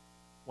life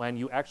when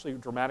you actually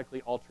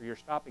dramatically alter your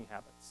shopping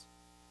habits.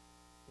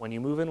 When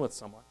you move in with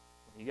someone,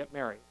 when you get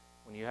married,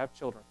 when you have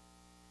children.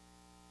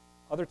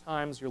 Other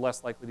times you're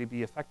less likely to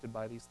be affected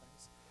by these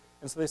things.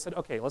 And so they said,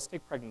 okay, let's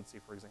take pregnancy,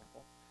 for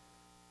example.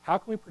 How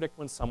can we predict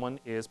when someone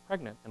is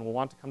pregnant and will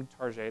want to come to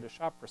Target to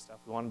shop for stuff?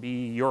 We want to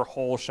be your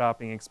whole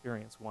shopping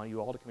experience. We want you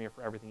all to come here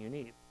for everything you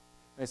need.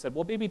 And they said,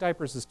 well, baby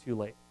diapers is too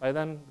late. By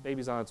then, the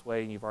baby's on its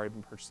way and you've already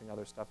been purchasing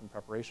other stuff in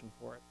preparation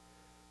for it.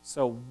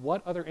 So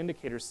what other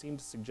indicators seem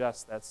to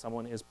suggest that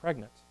someone is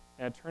pregnant?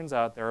 And it turns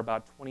out there are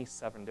about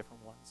 27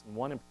 different ones. And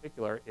one in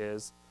particular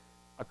is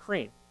a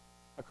cream,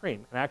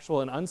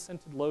 an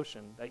unscented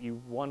lotion that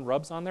one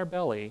rubs on their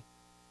belly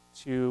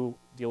to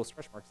deal with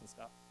stretch marks and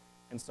stuff.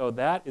 And so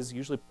that is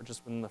usually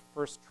purchased within the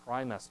first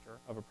trimester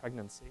of a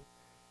pregnancy.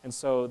 And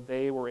so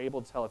they were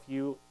able to tell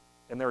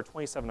and there are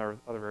 27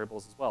 other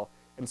variables as well.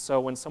 And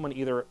so when someone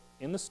either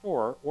in the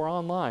store or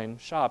online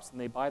shops and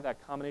they buy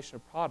that combination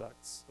of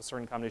products, a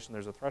certain combination,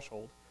 there's a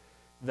threshold,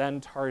 then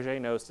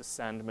Target knows to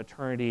send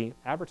maternity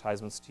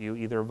advertisements to you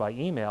either by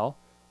email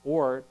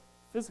or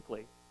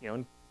physically,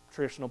 in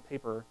traditional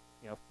paper,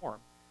 form.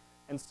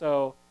 And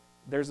so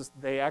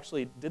they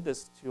actually did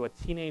this to a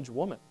teenage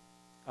woman.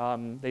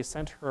 They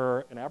sent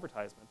her an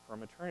advertisement for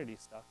maternity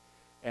stuff,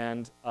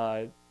 and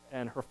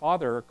her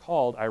father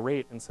called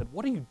irate and said,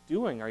 "What are you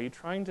doing? Are you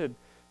trying to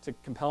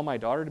compel my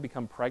daughter to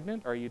become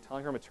pregnant? Are you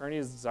telling her maternity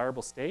is a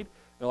desirable state?"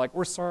 They're like,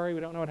 "We're sorry, we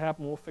don't know what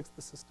happened. We'll fix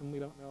the system. We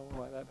don't know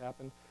why that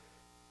happened."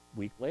 A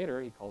week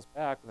later, he calls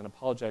back with an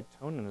apologetic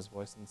tone in his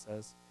voice and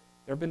says,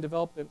 "There have been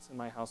developments in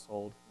my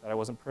household that I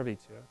wasn't privy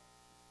to.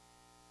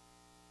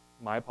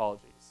 My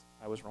apologies.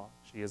 I was wrong.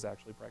 She is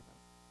actually pregnant."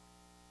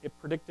 It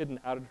predicted and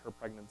outed her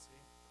pregnancy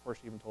before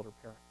she even told her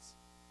parents.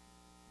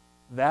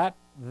 That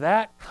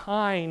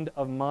kind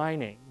of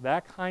mining,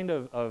 that kind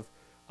of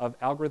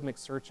algorithmic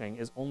searching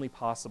is only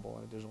possible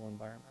in a digital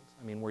environment.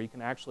 I mean, where you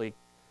can actually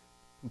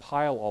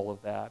compile all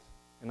of that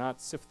and not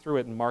sift through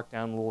it and mark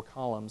down little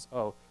columns.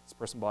 Oh, this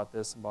person bought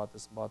this and bought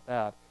this and bought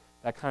that.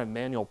 That kind of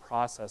manual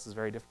process is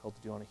very difficult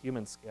to do on a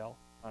human scale.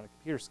 On a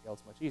computer scale,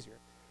 it's much easier.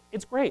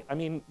 It's great. I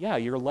mean, yeah,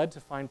 you're led to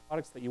find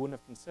products that you wouldn't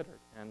have considered.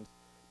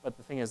 But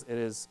the thing is,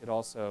 it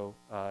also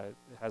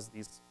it has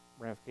these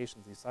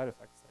ramifications, these side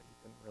effects that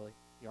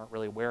you aren't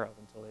really aware of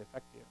until they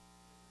affect you.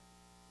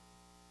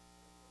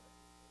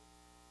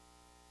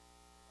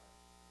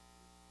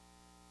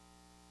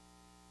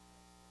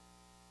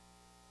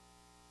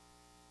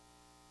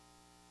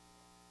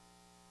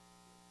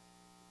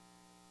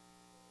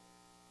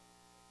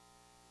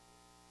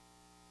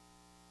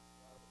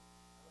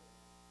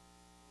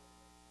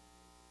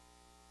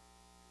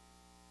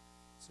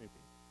 Snoopy.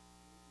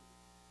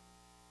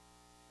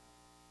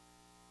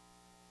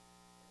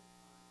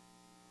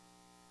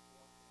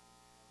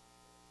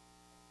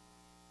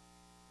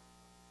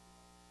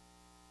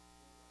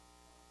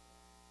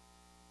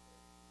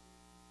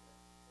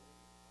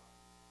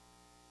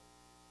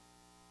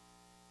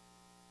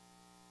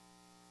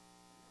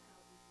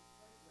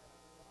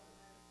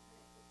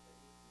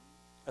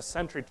 A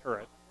sentry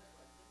turret.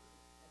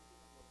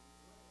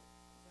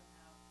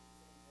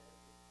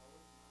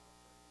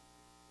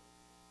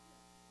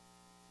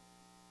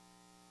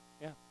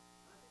 Yeah.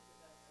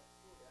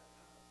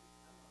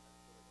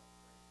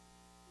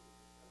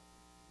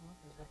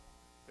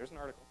 There's an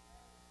article.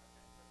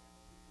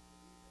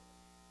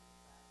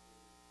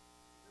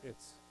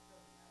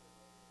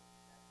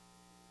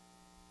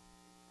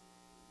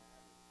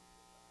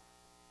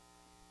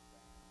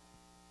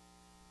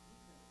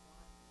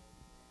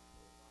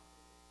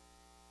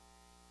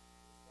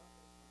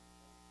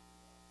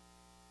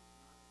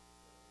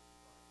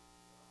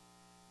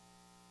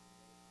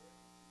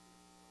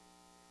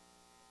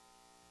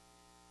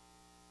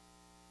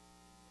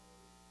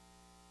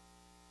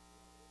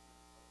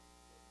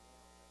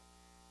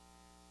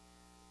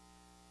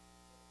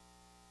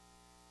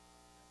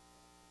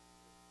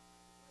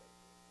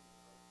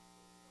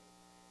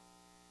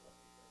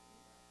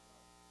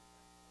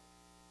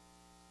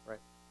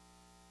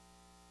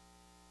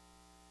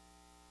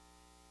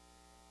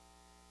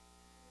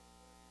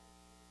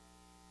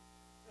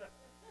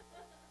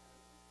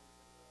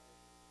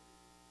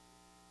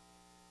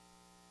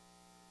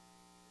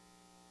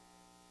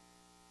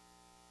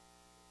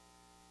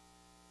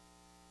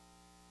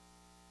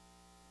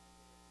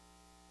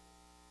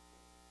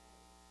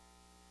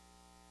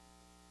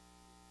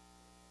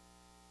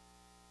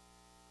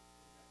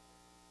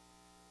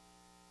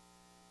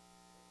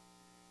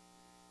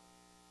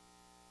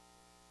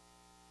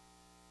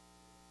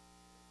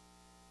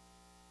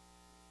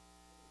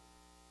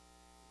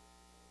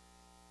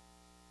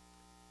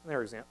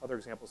 other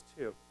examples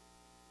too.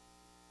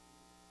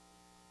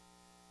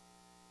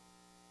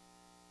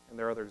 And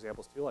there are other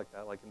examples too like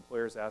that, like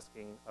employers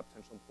asking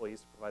potential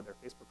employees to provide their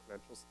Facebook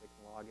credentials so they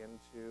can log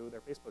into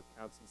their Facebook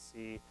accounts and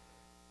see,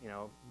 you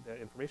know, the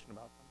information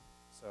about them.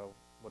 So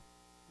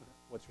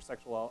what's your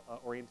sexual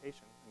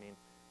orientation? I mean,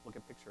 look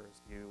at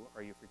pictures.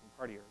 Are you a frequent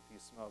partier? Do you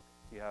smoke?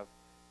 Do you have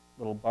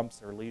little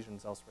bumps or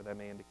lesions elsewhere that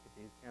may indicate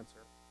that you have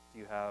cancer? Do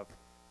you have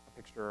a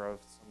picture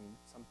of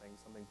something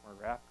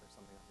pornographic or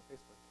something on your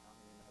Facebook account?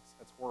 I mean,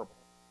 that's horrible.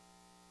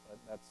 But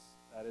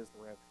that is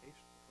the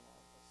ramification from all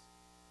of this.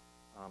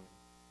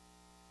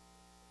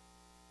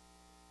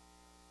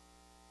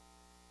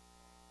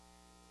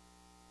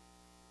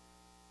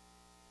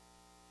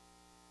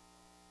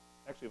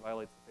 Actually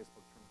violates the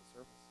Facebook terms of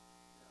service.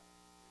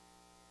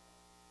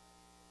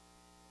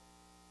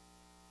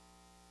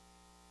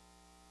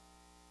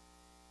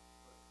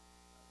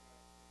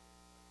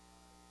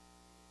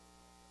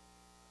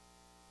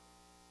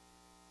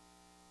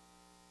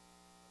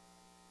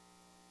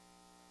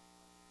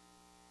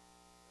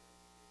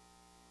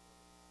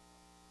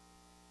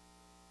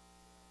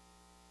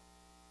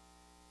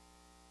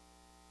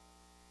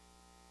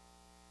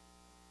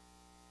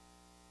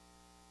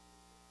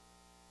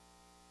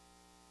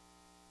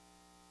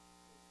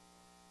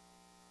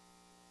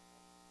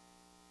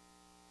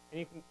 And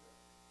you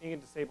can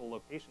disable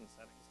location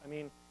settings. I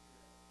mean,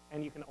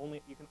 and you can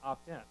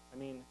opt in. I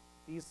mean,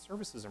 these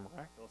services are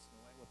miraculous in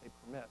the way what they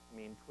permit. I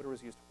mean, Twitter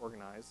was used to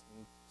organize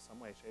in some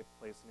way, shape,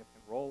 play a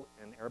significant role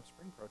in Arab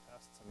Spring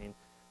protests. I mean,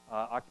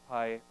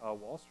 Occupy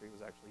Wall Street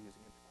was actually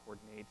using it to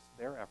coordinate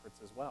their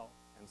efforts as well.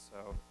 And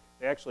so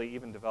they actually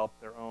even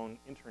developed their own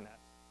internet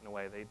in a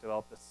way. They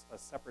developed a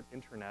separate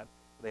internet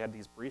where they had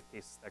these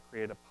briefcases that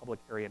created a public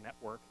area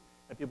network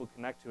that people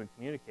connect to and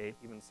communicate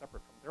even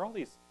separate from. There are all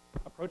these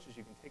approaches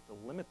you can take to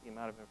limit the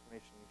amount of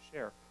information you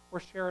share, or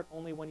share it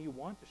only when you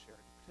want to share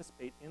it, to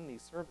participate in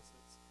these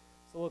services.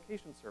 So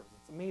location service,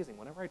 it's amazing.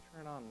 Whenever I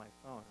turn on my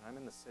phone and I'm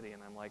in the city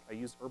and I'm like, I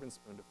use Urban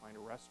Spoon to find a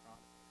restaurant,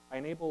 I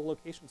enable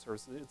location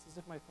services. It's as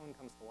if my phone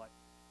comes to life,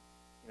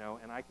 you know,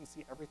 and I can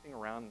see everything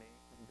around me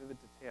in vivid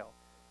detail.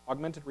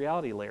 Augmented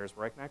reality layers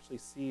where I can actually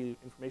see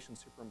information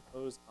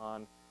superimposed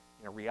on,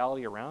 you know,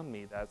 reality around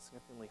me that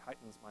significantly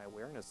heightens my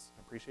awareness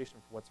and appreciation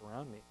for what's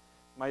around me.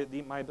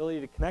 My ability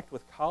to connect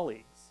with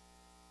colleagues,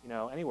 you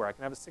know, anywhere. I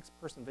can have a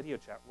 6-person video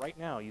chat right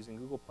now using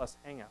Google Plus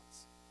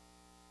Hangouts.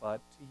 But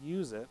to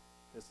use it,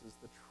 this is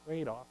the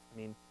trade-off. I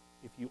mean,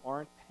 if you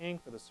aren't paying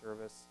for the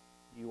service,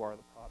 you are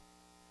the product.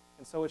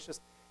 And so it's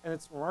just, and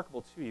it's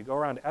remarkable too. You go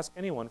around, ask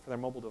anyone for their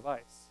mobile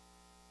device.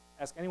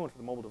 Ask anyone for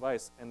the mobile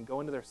device and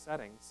go into their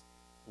settings.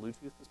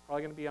 Bluetooth is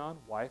probably going to be on.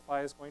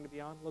 Wi-Fi is going to be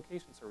on.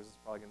 Location service is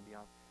probably going to be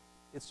on.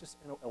 It's just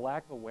a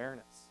lack of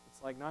awareness.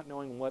 It's like not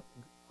knowing what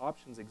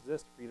options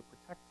exist for you to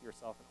protect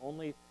yourself and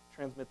only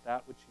transmit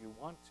that which you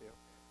want to.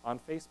 On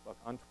Facebook,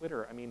 on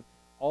Twitter, I mean,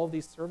 all of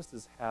these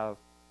services have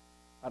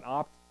an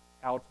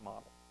opt-out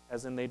model,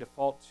 as in they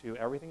default to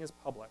everything is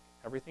public,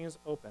 everything is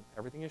open,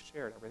 everything is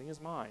shared, everything is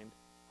mined,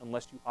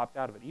 unless you opt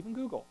out of it. Even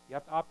Google, you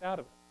have to opt out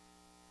of it.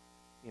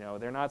 You know,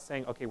 they're not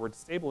saying, okay, we're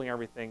disabling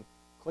everything,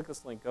 click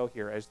this link, go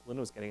here, as Lynn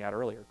was getting at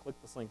earlier, click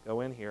this link, go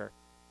in here,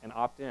 and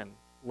opt in.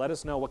 Let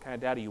us know what kind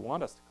of data you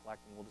want us to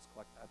collect, and we'll just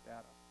collect that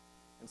data.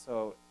 And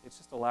so it's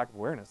just a lack of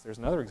awareness. There's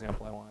another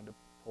example I wanted to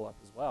pull up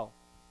as well.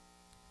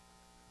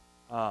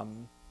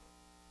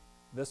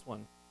 This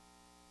one.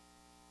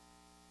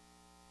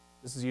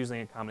 This is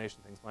using a combination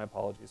of things. My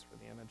apologies for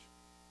the image.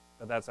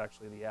 But that's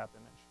actually the app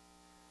image.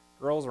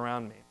 Girls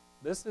Around Me.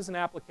 This is an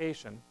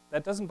application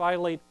that doesn't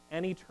violate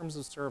any terms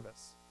of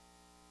service.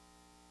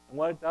 And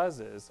what it does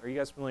is, are you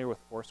guys familiar with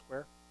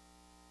Foursquare?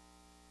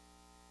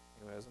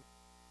 Anyone isn't?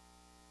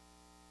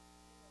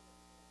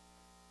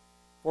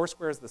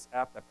 Foursquare is this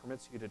app that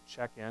permits you to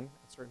check in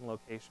at certain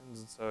locations.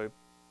 And so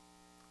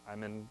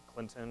I'm in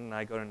Clinton and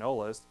I go to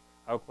NOLA's.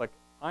 I'll click,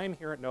 I'm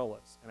here at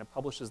NOLA's. And it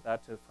publishes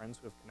that to friends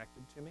who have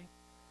connected to me.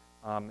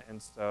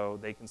 And so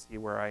they can see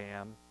where I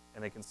am.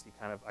 And they can see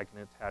kind of, I can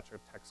attach a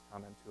text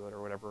comment to it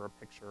or whatever, a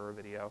picture or a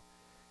video.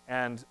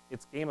 And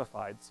it's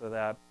gamified so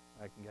that,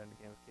 I can get into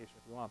gamification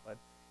if you want, but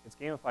it's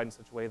gamified in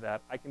such a way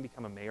that I can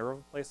become a mayor of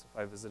a place if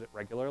I visit it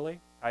regularly.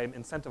 I am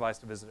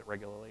incentivized to visit it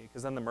regularly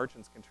because then the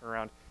merchants can turn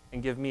around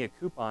and give me a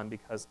coupon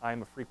because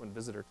I'm a frequent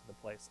visitor to the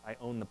place. I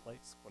own the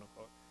place, quote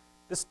unquote.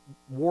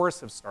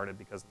 Wars have started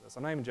because of this.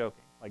 I'm not even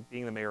joking, like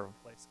being the mayor of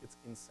a place. It's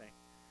insane.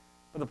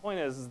 But the point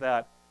is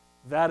that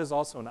that is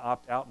also an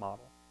opt-out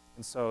model.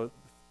 And so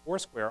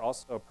Foursquare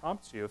also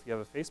prompts you, if you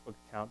have a Facebook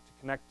account, to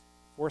connect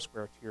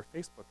Foursquare to your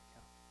Facebook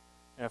account.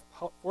 And if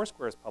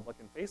Foursquare is public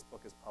and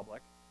Facebook is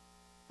public,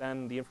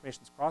 then the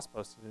information is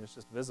cross-posted and it's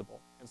just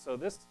visible. And so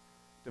this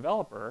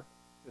developer,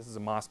 this is a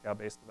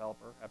Moscow-based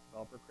app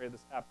developer, created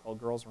this app called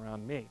Girls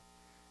Around Me. And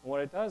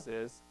what it does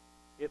is,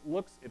 it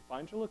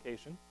finds your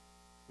location,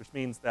 which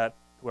means that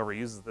whoever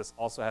uses this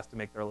also has to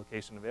make their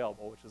location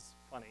available, which is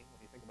funny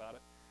when you think about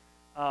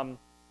it.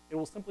 It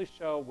will simply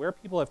show where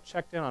people have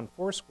checked in on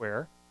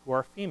Foursquare who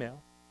are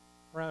female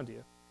around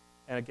you.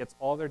 And it gets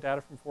all their data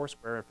from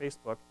Foursquare and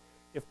Facebook,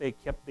 if they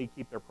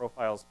keep their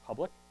profiles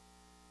public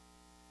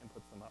and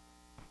puts them up.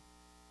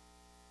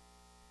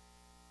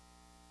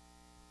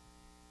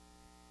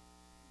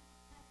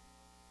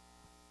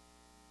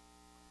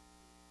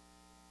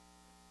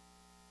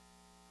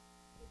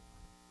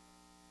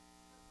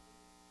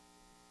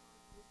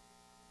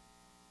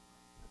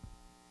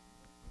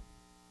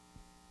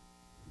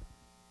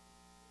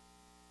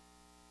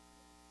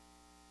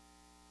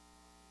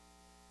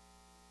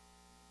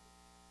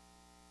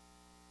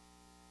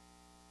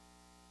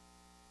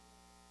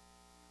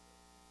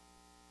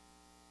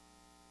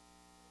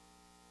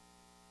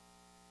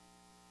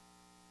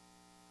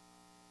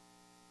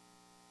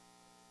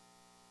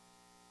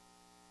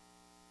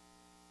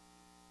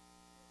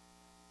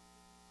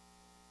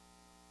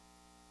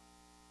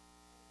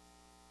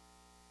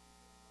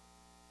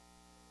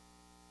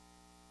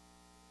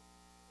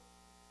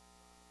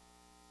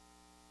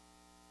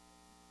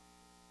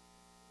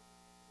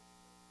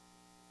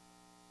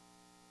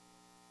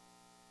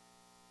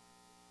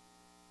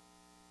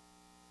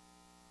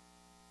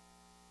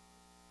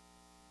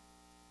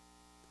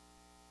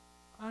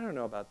 I don't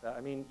know about that.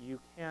 I mean, you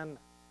can.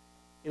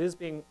 It is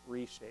being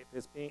reshaped.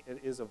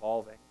 It is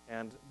evolving,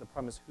 and the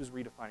problem is who's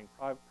redefining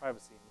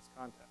privacy in this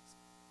context.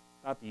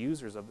 Not the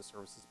users of the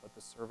services, but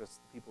the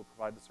people who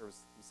provide the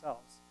services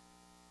themselves.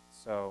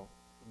 So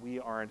we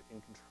aren't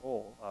in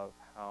control of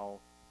how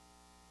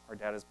our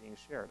data is being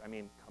shared. I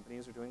mean,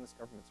 companies are doing this,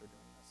 governments are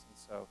doing this, and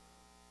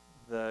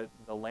so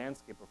the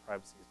landscape of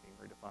privacy is being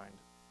redefined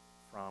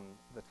from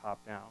the top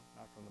down,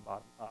 not from the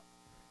bottom up.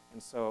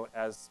 And so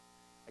as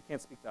I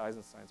can't speak to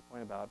Eisenstein's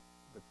point about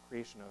the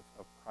creation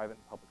of private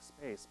and public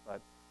space,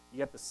 but you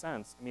get the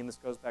sense, I mean, this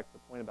goes back to the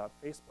point about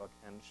Facebook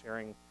and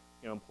sharing,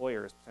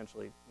 employers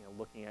potentially,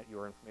 looking at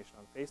your information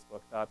on Facebook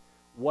about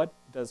what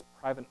is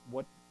private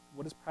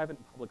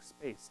and public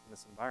space in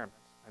this environment?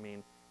 I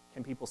mean,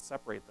 can people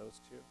separate those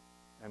two?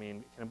 I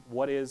mean,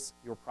 what is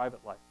your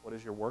private life? What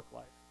is your work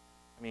life?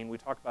 I mean, we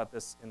talk about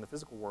this in the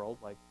physical world,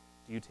 like,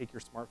 do you take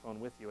your smartphone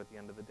with you at the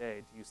end of the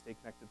day? Do you stay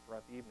connected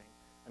throughout the evening?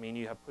 I mean,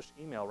 you have push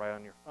email right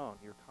on your phone.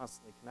 You're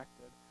constantly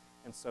connected.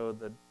 And so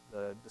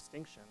the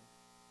distinction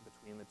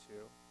between the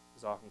two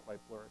is often quite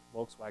blurred.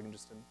 Volkswagen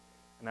just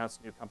announced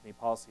a new company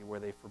policy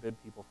where they forbid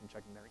people from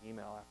checking their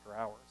email after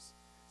hours.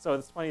 So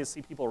it's funny to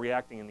see people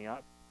reacting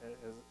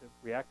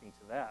reacting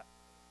to that.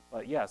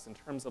 But yes, in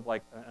terms of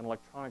like an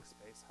electronic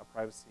space, how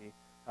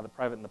the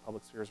private and the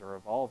public spheres are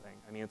evolving,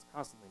 I mean, it's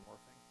constantly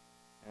morphing.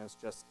 And it's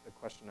just a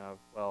question of,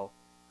 well,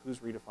 who's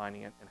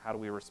redefining it and how do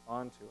we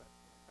respond to it?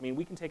 I mean,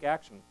 we can take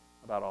action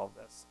about all of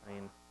this. I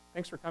mean,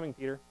 thanks for coming,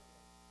 Peter.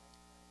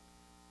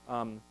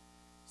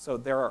 So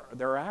there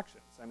are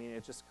actions. I mean,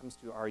 it just comes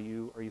to, are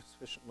you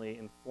sufficiently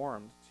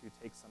informed to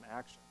take some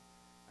action?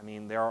 I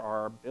mean, there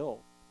are bills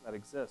that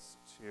exist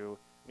to,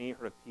 I mean, you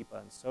heard of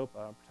PIPA and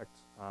SOPA, Protect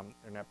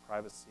Internet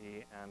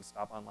Privacy and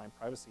Stop Online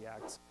Privacy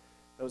Acts.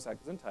 Those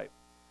acts in type.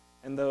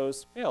 And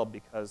those failed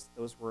because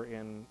those were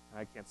in,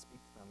 I can't speak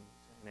to them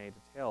in any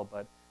detail,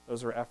 but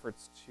those are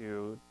efforts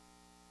to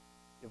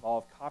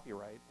evolve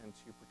copyright and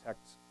to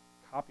protect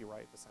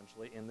copyright,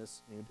 essentially, in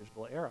this new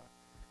digital era.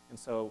 And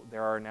so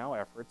there are now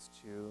efforts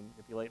to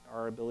manipulate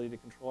our ability to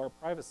control our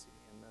privacy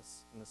in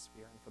this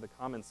sphere, and for the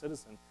common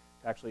citizen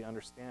to actually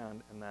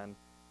understand and then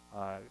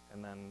have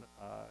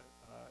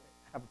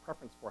a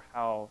preference for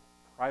how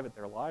private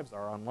their lives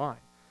are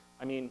online.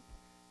 I mean,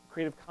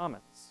 Creative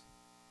Commons,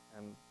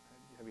 and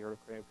have you heard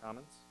of Creative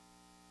Commons?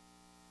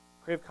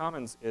 Creative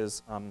Commons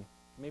is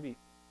maybe.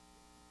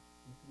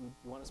 Do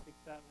you want to speak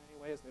to that in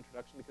any way as an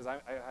introduction? Because I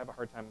have a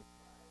hard time.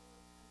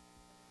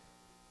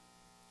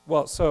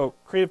 Well, so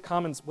Creative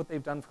Commons, what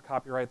they've done for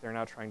copyright, they're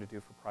now trying to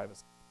do for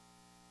privacy.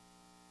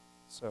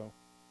 So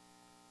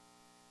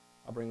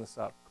I'll bring this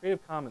up.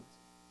 Creative Commons.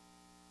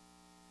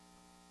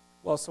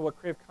 Well, so what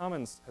Creative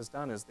Commons has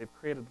done is they've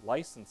created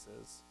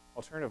licenses,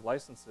 alternative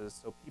licenses,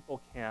 so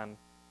people can,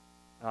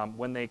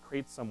 when they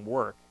create some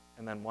work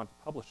and then want to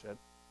publish it,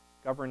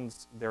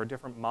 there are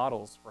different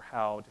models for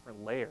how,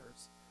 different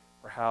layers,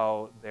 for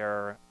how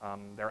their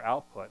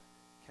output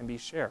can be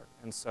shared.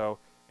 And so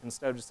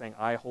instead of just saying,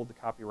 I hold the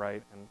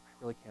copyright, and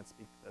I really can't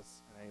speak to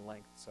this in any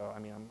length, so I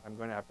mean, I'm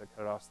going to have to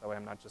cut it off so that way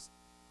I'm not just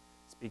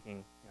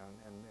speaking,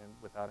 and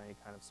without any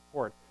kind of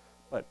support.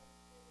 But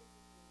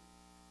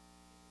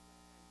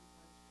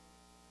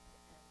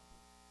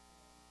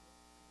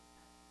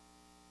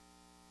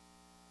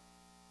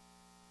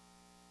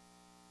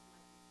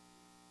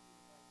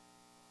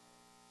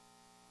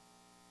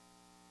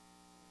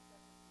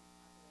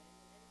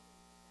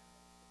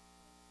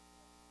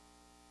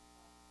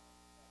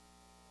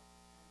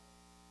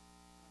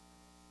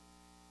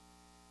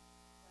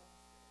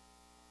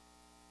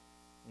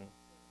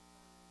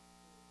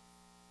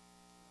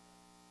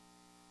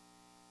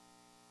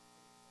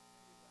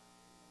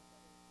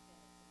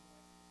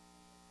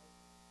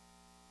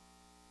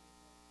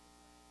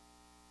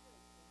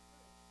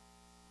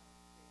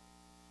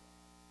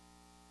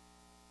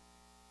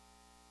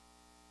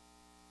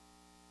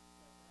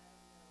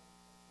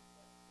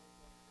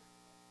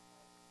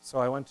So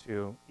I went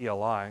to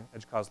ELI,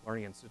 Educause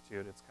Learning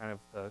Institute. It's kind of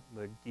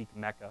the geek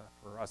mecca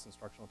for us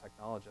instructional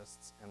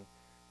technologists. And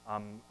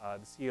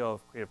the CEO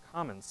of Creative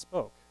Commons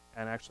spoke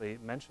and actually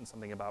mentioned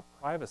something about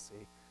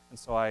privacy. And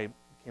so I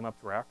came up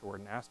to her afterward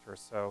and asked her,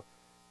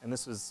 and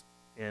this was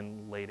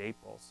in late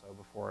April, so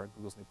before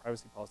Google's new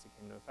privacy policy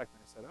came into effect.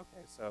 And I said,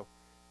 okay, so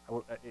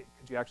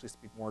could you actually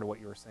speak more to what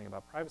you were saying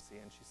about privacy?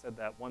 And she said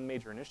that one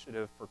major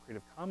initiative for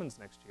Creative Commons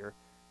next year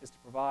is to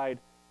provide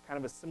kind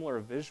of a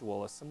similar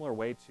visual, a similar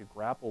way to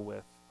grapple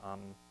with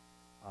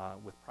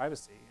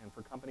privacy, and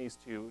for companies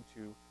to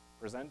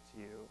present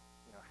to you,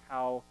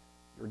 how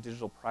your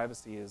digital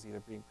privacy is either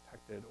being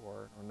protected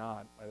or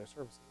not by their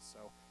services.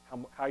 So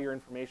how your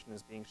information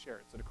is being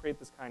shared. So to create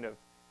this kind of,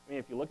 I mean,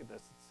 if you look at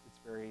this,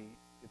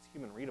 it's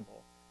human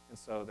readable, and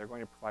so they're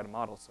going to provide a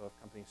model. So if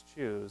companies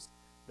choose,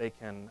 they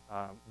can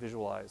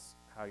visualize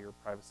how your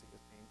privacy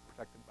is being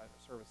protected by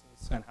their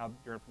services and how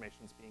your information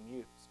is being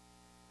used.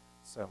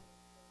 So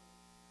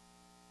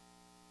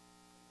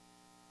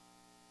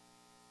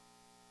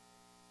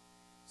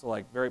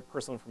like very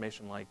personal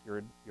information like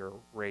your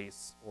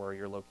race or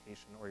your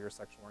location or your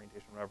sexual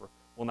orientation, whatever,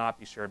 will not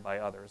be shared by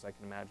others. I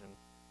can imagine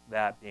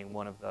that being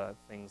one of the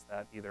things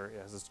that either it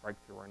has a strike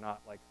through or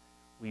not, like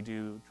we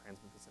do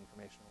transmit this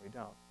information or we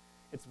don't.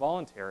 It's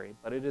voluntary,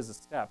 but it is a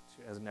step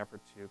as an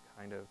effort to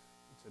kind of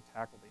to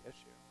tackle the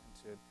issue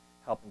and to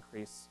help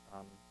increase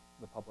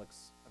the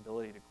public's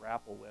ability to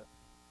grapple with,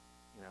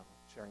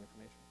 sharing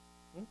information.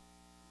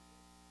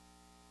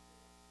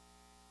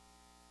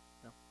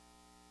 No.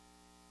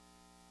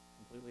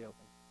 Completely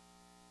open.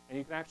 And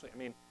you can actually,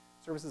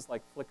 services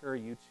like Flickr,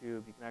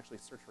 YouTube, you can actually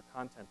search for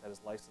content that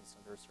is licensed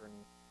under a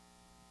certain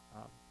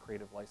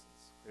Creative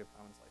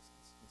Commons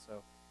license. And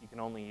so you can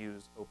only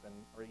use open,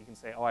 or you can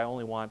say, oh, I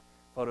only want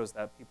photos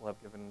that people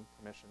have given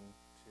permission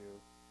to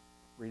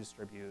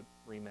redistribute,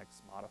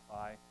 remix,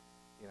 modify,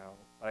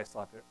 but I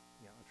still have to,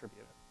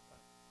 attribute it. But,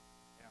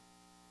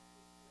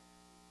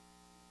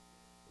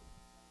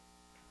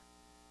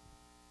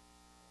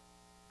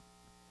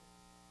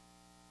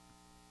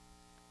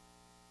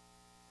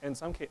 yeah. In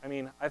some case,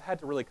 I've had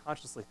to really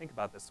consciously think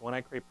about this. So when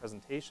I create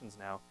presentations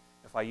now,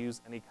 if I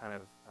use any kind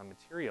of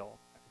material,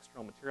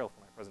 external material for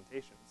my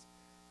presentations,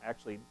 I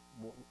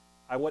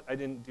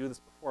didn't do this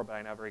before, but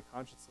I now very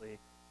consciously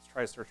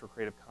try to search for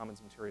Creative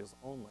Commons materials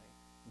only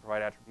and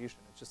provide attribution.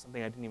 It's just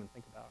something I didn't even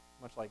think about,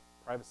 much like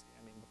privacy.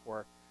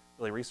 Before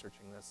really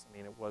researching this,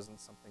 it wasn't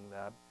something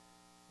that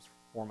was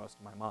foremost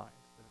in my mind.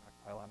 It didn't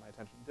occupy a lot of my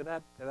attention. Did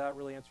that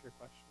really answer your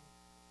question?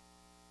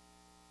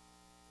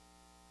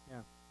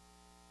 Yeah.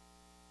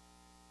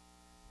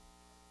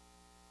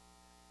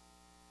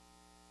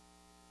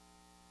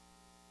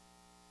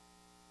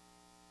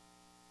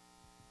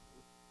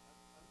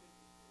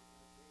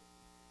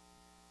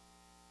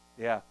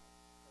 Yeah.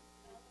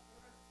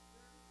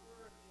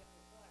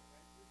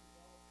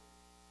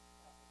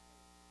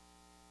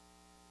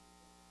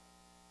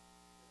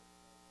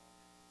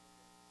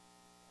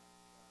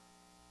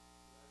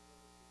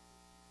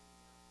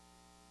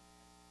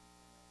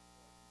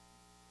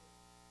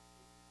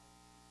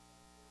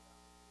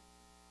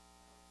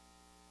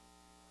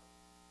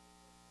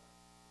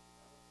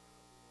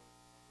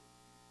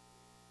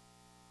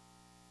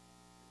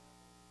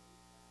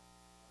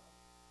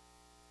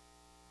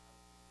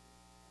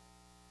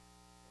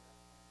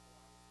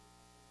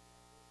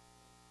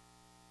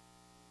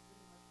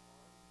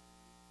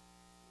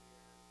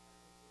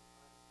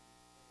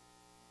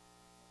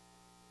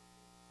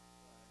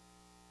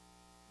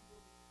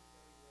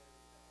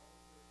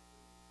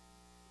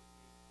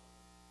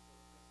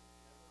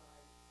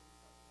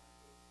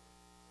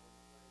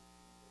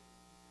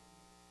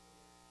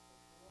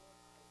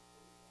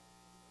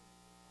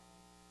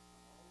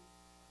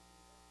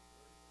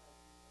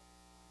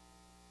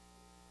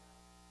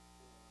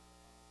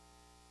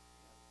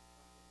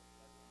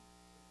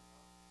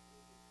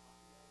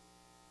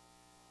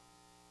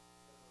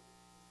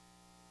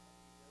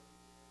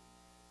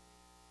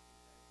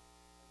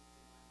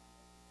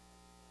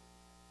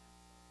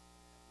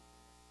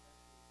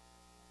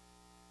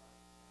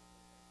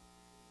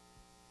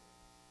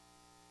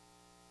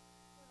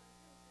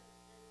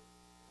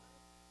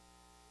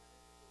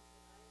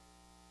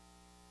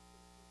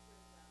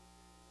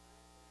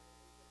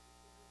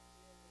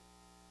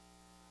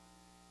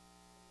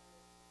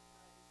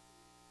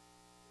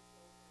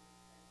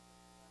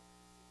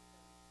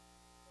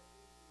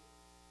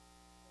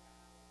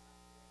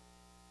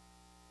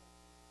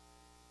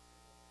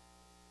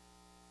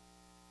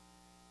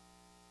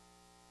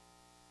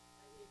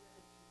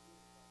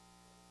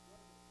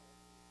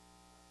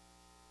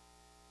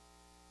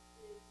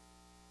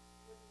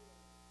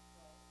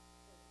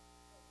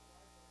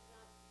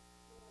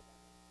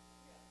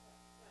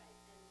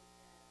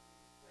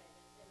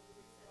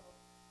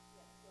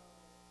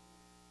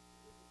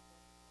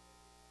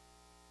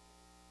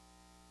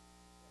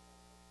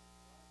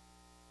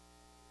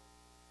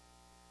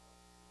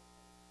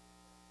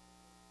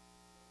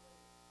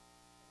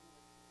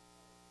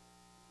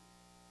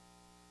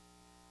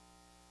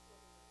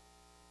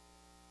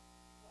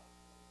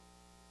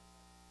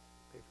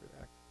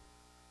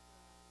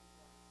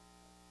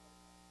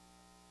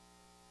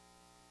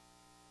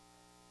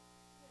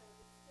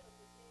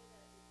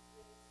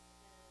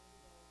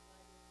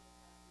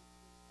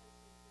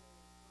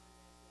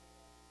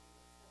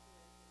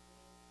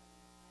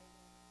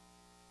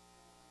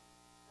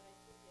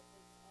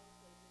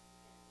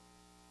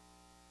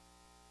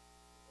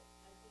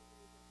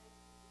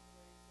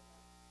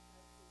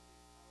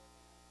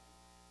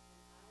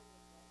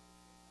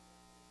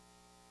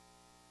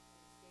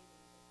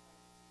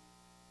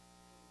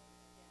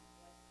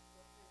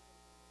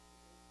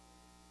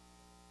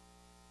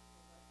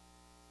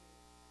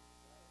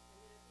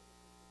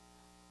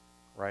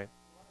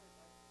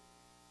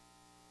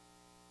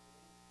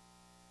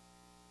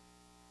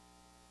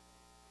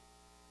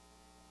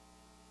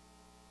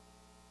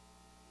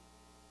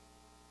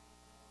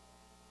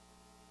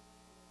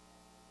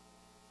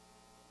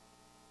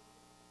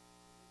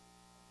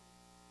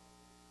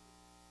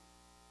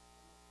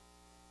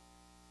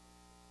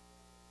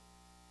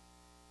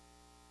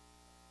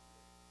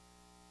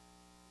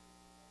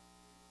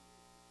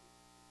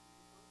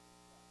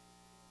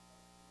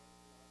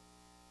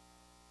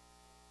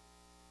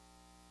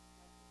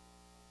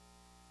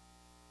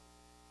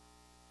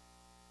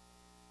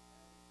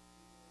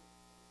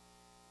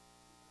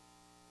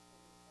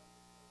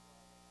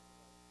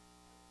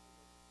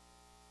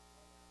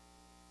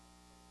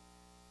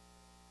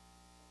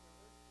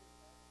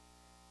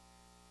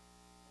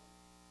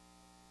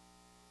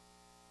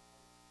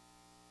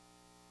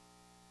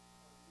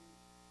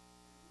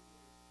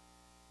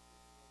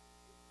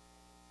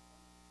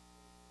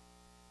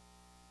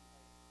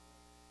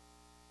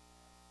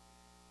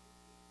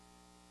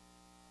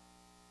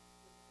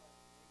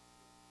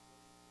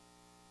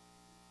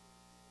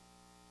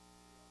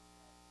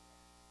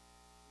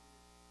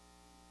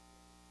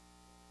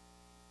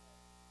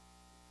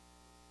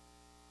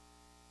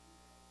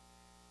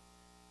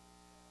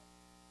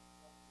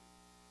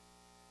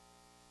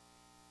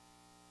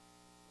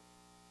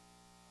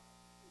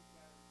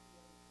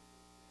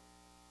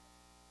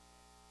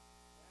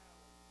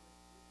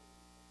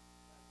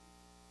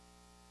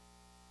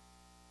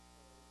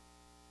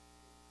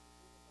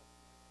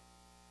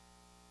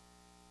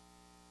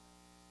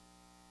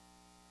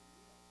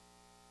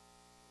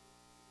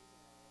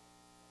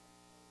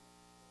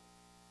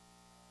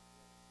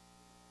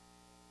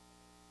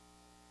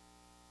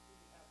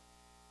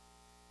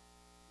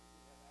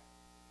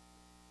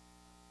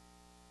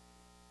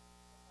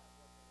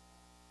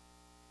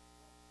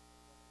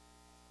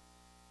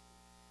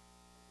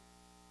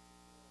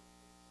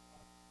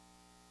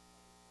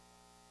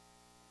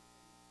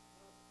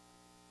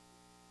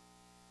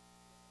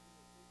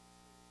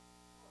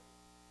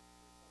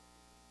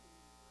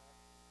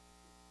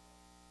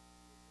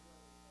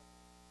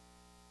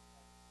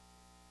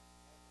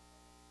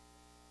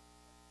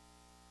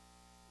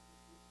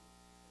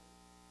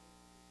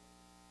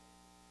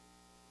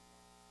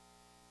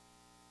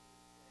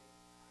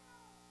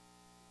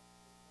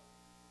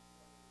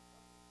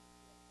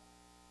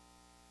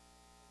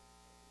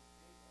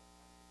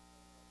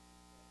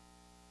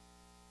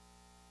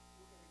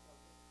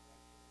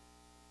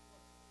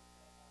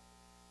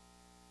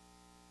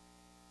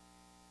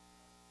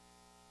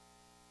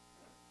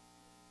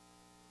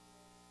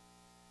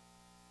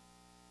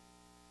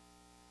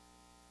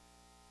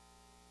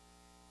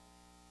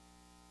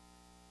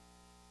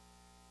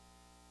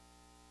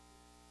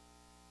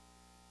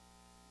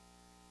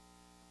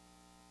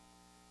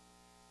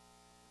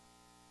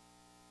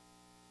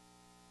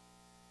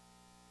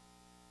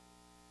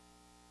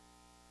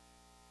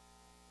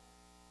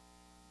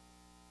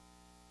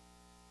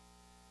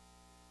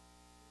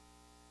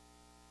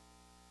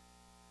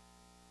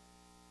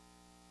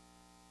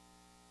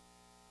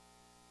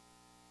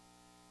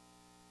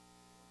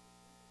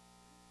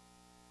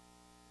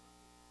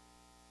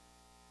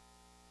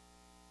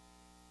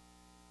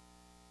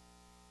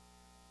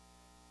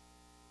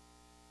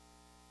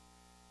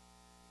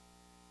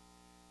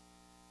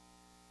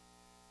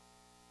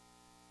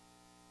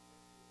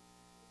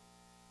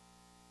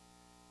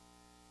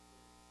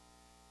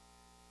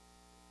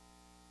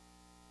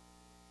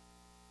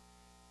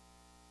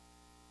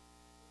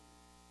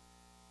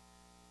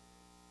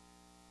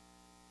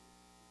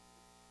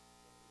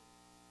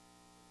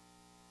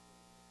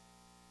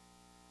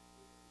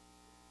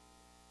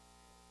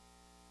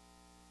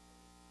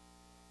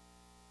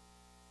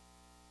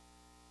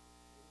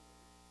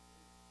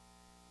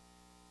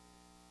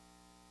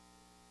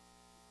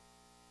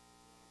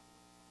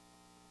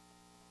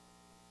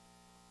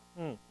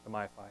 The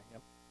MiFi,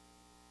 yep.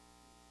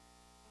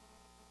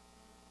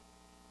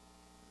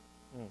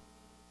 Mm.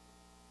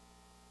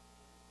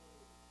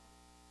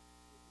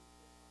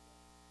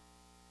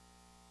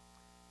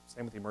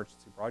 Same with the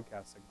emergency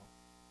broadcast signal.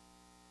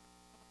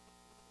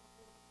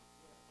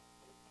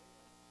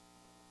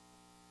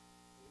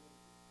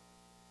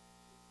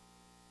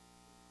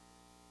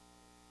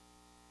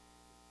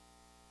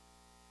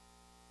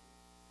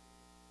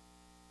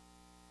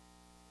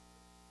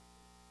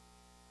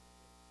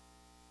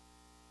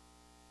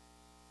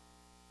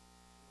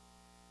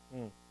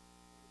 Mm.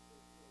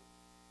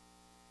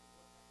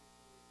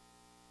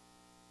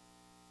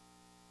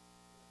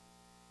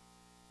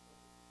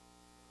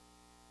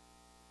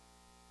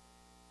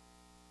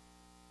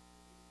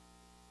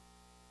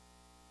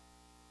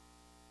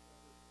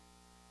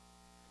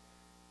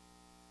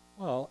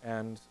 Well,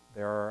 and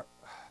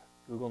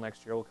Google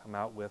next year will come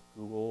out with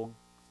Google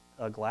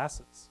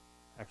glasses,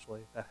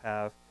 actually, that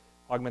have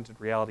augmented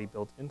reality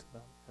built into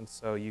them. And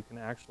so you can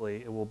actually,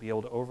 it will be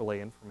able to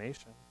overlay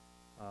information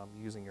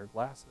using your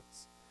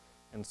glasses.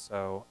 And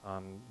so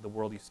the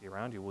world you see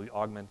around you will be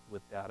augmented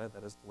with data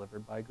that is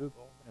delivered by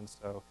Google. And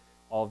so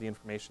all of the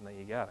information that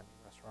you get, I mean,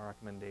 restaurant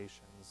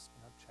recommendations,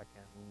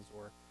 check-ins,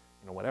 or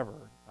whatever,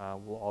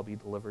 will all be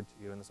delivered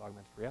to you in this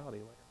augmented reality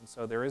layer. And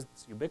so there is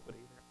this ubiquity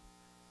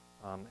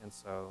there. And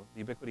so the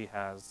ubiquity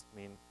has, I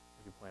mean,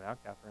 as you point out,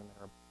 Catherine,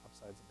 there are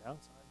upsides and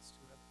downsides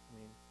to it.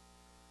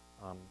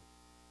 I mean,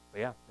 but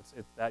yeah,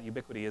 that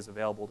ubiquity is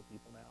available to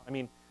people now. I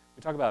mean,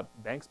 we talk about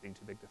banks being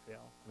too big to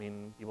fail. I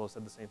mean, people have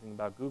said the same thing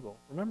about Google.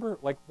 Remember,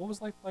 like, what was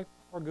life like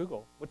before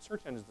Google? What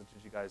search engines did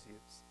you guys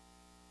use?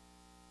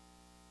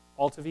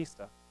 Alta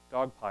Vista,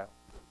 Dogpile.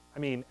 I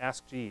mean,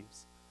 Ask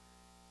Jeeves.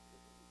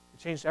 It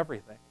changed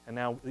everything. And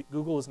now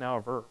Google is now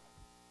a verb.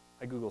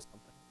 I Google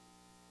something.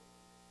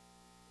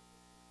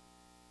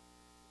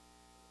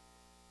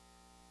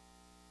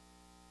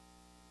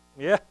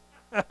 Yeah.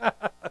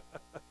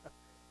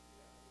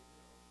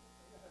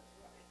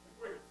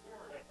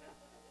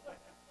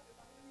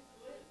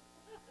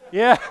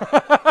 Yeah.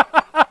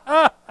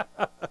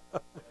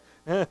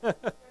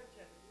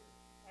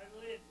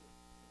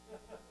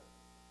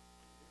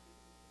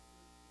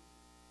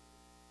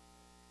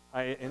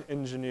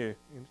 Ingenue.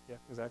 Yeah,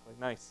 exactly.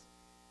 Nice.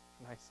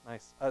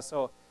 Nice.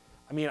 So,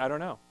 I mean, I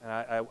don't know. And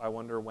I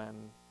wonder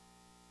when,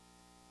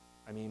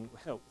 I mean,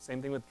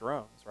 same thing with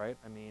drones, right?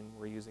 I mean,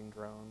 we're using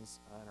drones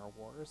in our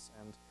wars,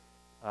 and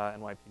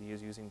NYPD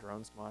is using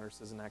drones to monitor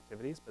citizen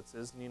activities, but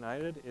Citizen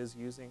United is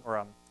using,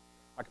 or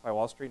Occupy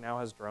Wall Street now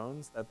has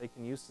drones that they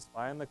can use to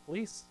spy on the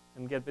police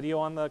and get video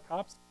on the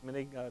cops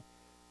committing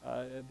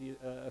the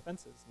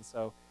offenses. And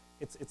so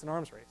it's an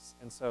arms race.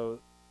 And so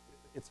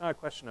it's not a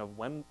question of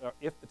when, or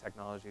if the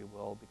technology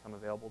will become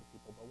available to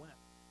people, but when.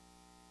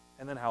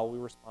 And then how we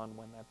respond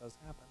when that does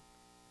happen.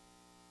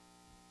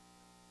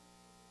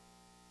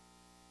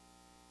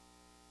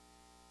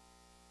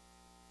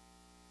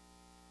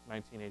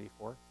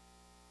 (1984).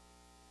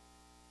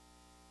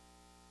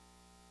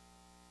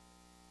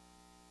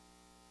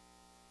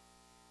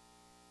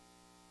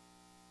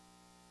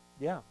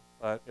 Yeah,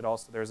 but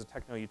there's a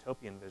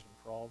techno-utopian vision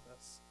for all of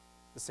this,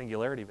 the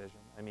singularity vision.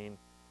 I mean,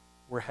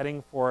 we're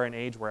heading for an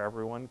age where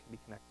everyone can be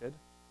connected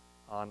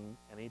on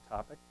any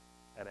topic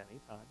at any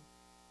time.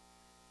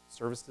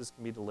 Services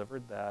can be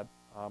delivered that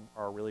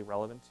are really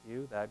relevant to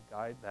you, that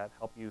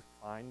help you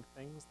find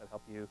things, that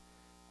help you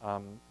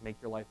make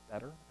your life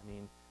better. I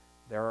mean,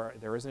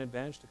 there is an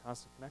advantage to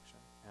constant connection,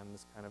 and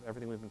this kind of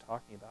everything we've been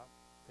talking about.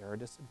 There are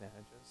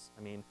disadvantages.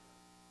 I mean,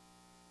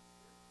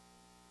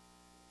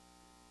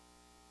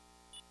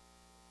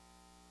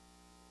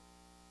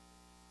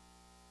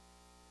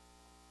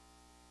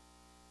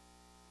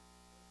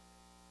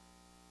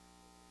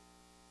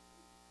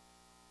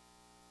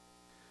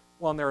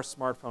 well, and there are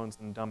smartphones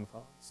and dumb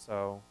phones.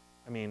 So,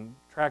 I mean,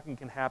 tracking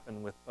can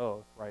happen with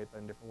both, right,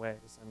 in different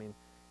ways. I mean,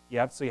 you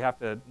have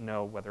to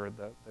know whether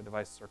the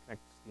devices are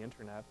connected to the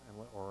internet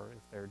or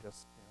if they're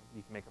just,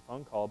 you can make a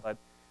phone call. But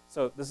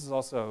so this is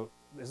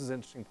an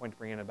interesting point to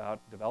bring in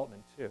about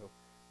development too.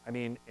 I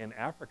mean, in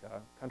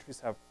Africa, countries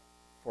have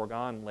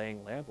foregone laying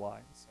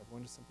landlines.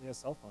 Everyone just simply has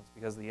cell phones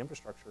because the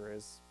infrastructure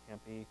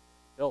can't be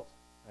built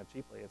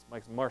cheaply. It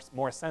makes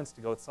more sense to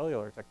go with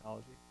cellular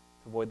technology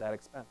to avoid that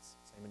expense.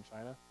 Same in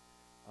China.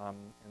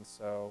 And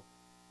so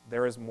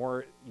there is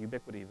more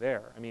ubiquity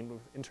there. I mean,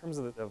 in terms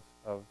of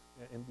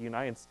in the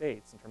United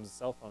States, in terms of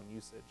cell phone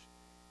usage,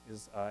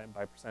 is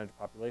by percentage of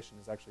population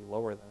is actually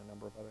lower than a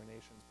number of other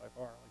nations by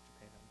far, like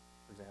Japan,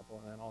 for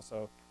example, and then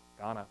also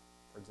Ghana,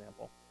 for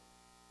example.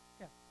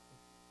 Yeah.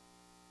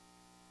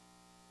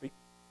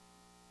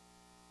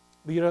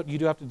 But you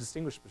do have to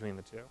distinguish between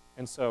the two.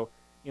 And so,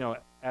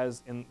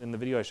 as in the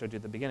video I showed you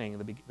at the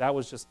beginning, that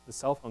was just the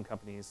cell phone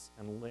companies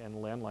and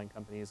landline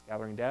companies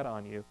gathering data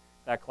on you.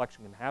 That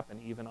collection can happen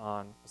even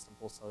on a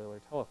simple cellular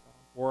telephone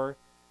or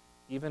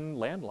even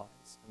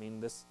landlines. I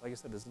mean, like I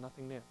said, this is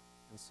nothing new.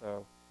 And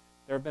so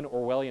there have been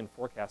Orwellian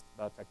forecasts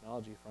about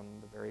technology from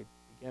the very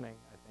beginning,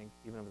 I think,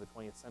 even of the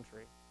 20th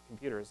century.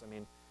 Computers, I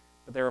mean,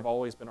 But there have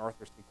always been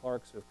Arthur C.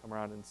 Clarkes who have come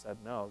around and said,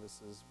 no,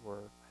 we're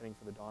heading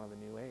for the dawn of a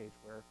new age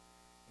where,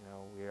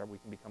 we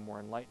can become more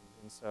enlightened.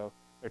 And so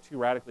they're two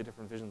radically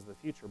different visions of the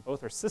future.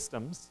 Both are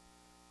systems,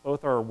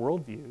 both are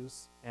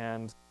worldviews,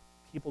 and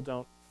people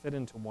don't fit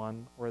into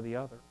one or the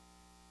other.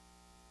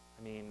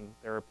 I mean,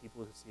 there are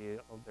people who see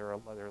there are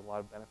a lot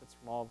of benefits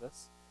from all of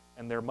this,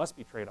 and there must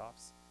be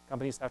trade-offs.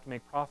 Companies have to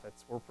make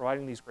profits. We're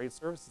providing these great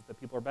services that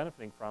people are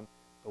benefiting from,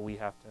 but we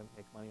have to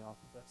make money off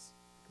of this.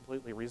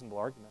 Completely reasonable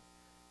argument.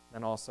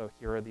 Then also,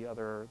 here are the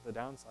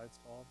downsides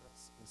to all of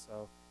this. And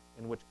so,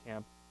 in which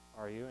camp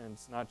are you? And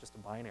it's not just a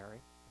binary.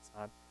 It's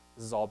not,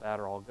 this is all bad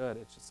or all good.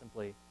 It's just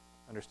simply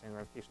understanding the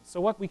ramifications.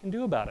 So what we can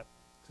do about it,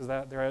 because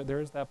there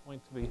is that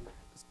point to be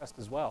discussed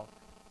as well.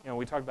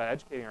 We talked about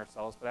educating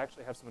ourselves, but I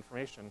actually have some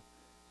information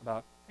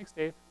about, thanks,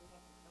 Dave.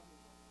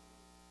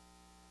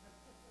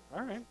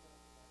 All right.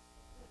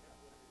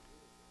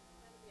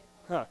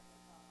 Huh.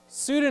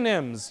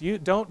 Pseudonyms. You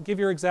don't give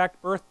your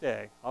exact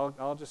birthday.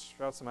 I'll just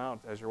shout some out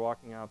as you're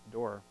walking out the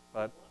door.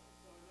 But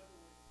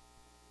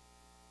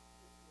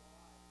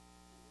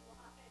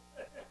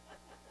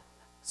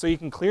so you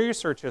can clear your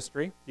search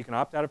history. You can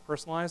opt out of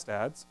personalized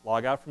ads.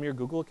 Log out from your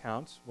Google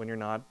account when you're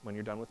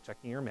done with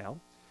checking your mail.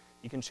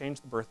 You can change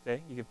the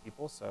birthday you give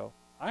people. So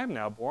I am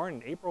now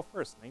born April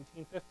 1st,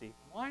 1950.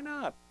 Why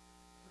not?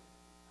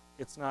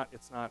 It's not.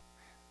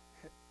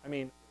 I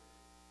mean,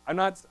 I'm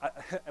not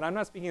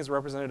speaking as a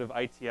representative of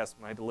ITS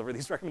when I deliver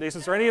these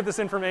recommendations or any of this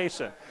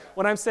information.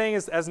 What I'm saying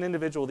is, as an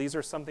individual, these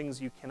are some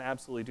things you can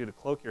absolutely do to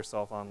cloak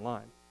yourself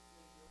online.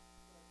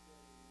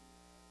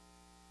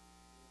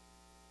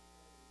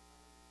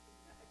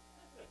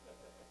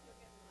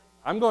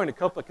 I'm going to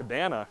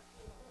Copacabana.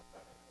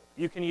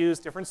 You can use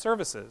different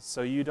services,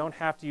 so you don't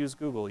have to use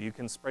Google. You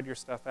can spread your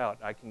stuff out.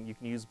 You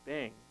can use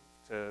Bing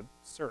to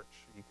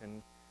search. You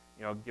can,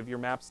 give your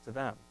maps to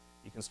them.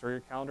 You can store your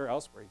calendar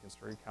elsewhere. You can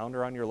store your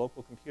calendar on your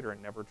local computer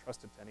and never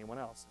trust it to anyone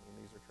else. I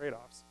mean, these are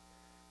trade-offs.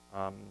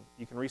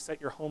 You can reset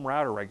your home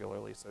router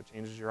regularly, so it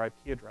changes your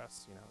IP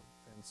address,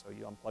 and so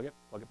you unplug it,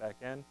 plug it back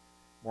in.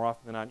 More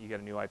often than not, you get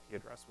a new IP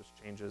address, which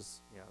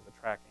changes, the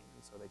tracking,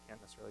 and so they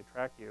can't necessarily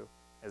track you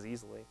as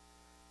easily.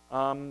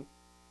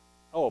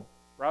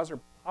 Browser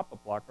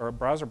pop-up block, or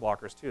browser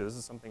blockers too. This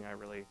is something I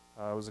really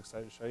was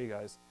excited to show you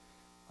guys.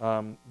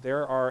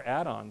 There are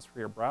add-ons for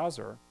your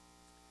browser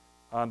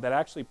that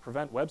actually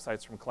prevent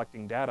websites from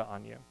collecting data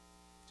on you.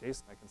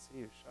 Jason, I can see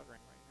you shuddering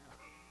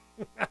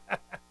right now.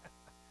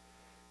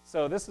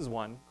 So this is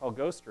one called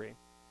Ghostery.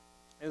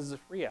 This is a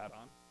free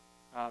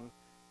add-on,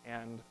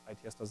 and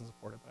ITS doesn't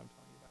support it, but I'm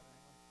telling you about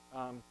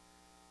it anyway.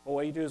 But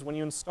what you do is when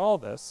you install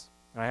this,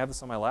 and I have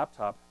this on my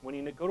laptop, when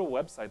you go to a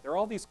website, there are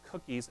all these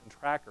cookies and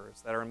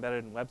trackers that are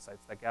embedded in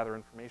websites that gather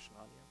information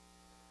on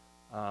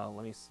you.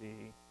 Let me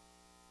see.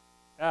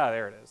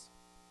 There it is.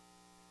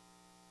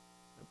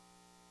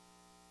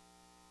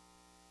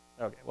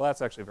 Okay, well,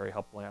 that's actually a very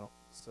helpful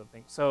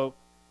thing. So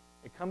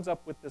it comes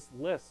up with this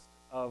list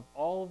of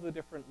all of the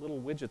different little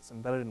widgets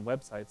embedded in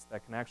websites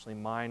that can actually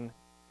mine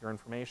your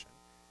information.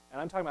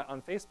 And I'm talking about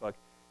on Facebook,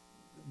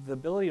 the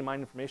ability to mine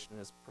information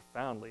is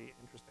profoundly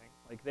interesting.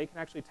 Like, they can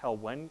actually tell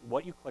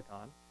what you click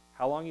on,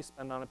 how long you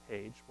spend on a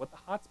page, what the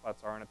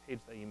hotspots are on a page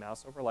that you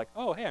mouse over, like,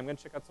 oh, hey, I'm going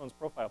to check out someone's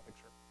profile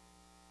picture.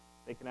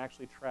 They can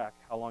actually track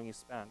how long you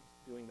spend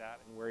doing that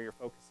and where your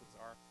focuses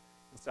are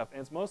and stuff. And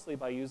it's mostly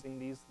by using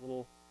these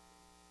little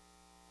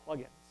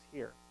plugins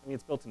here. I mean,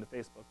 it's built into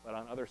Facebook, but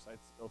on other sites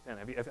it's built in.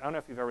 I don't know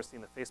if you've ever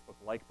seen the Facebook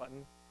like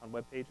button on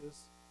web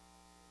pages.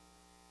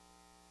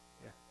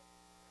 Yeah.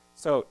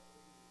 So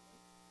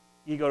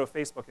you go to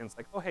Facebook and it's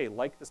like, oh, hey,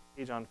 like this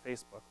page on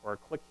Facebook, or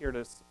click here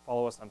to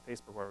follow us on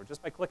Facebook, or whatever.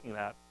 Just by clicking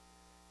that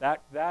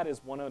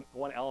is one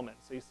element.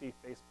 So you see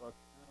Facebook.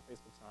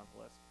 Facebook's not on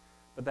the list.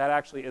 But that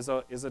actually is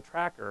a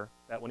tracker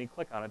that when you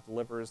click on it,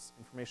 delivers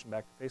information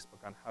back to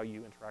Facebook on how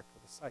you interact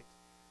with the site,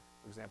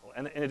 for example.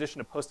 And in addition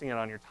to posting it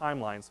on your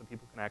timeline so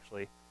people can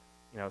actually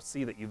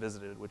see that you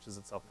visited, which is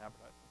itself an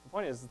advertisement. The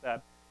point is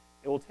that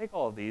it will take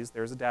all of these.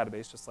 There's a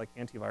database, just like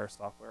antivirus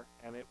software,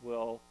 and it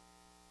will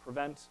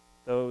prevent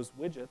those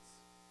widgets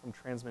from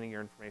transmitting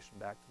your information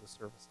back to the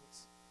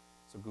services.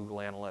 So Google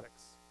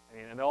Analytics.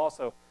 And they'll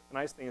also, the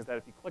nice thing is that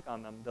if you click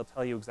on them, they'll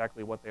tell you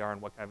exactly what they are and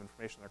what kind of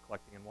information they're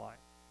collecting and why.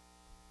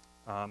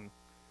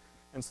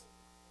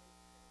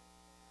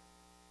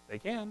 They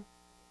can.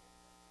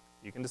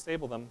 You can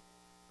disable them,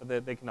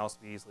 but they can also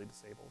be easily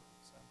disabled.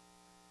 So,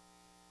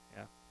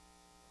 yeah.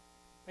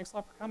 Thanks a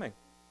lot for coming.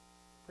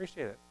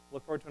 Appreciate it.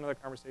 Look forward to another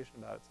conversation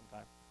about it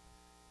sometime.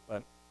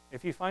 But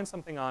if you find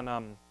something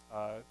on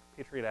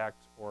Patriot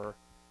Act or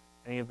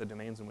any of the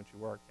domains in which you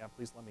work, yeah,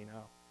 please let me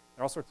know.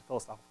 There are all sorts of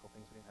philosophical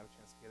things we didn't have a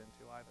chance to get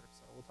into either,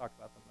 so we'll talk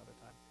about them another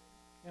time.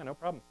 Yeah, no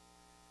problem.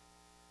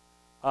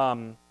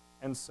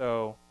 And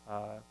so,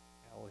 yeah,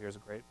 well, here's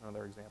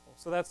another example.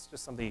 So that's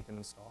just something you can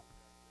install.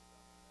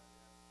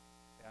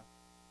 Yeah.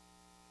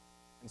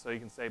 And so you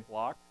can say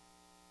block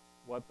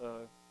what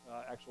the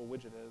actual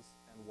widget is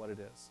and what it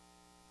is,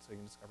 so you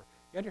can discover.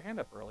 You had your hand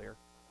up earlier.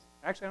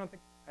 Actually, I don't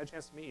think I had a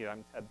chance to meet you.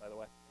 I'm Ted, by the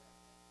way.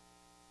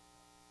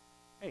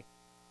 Hey.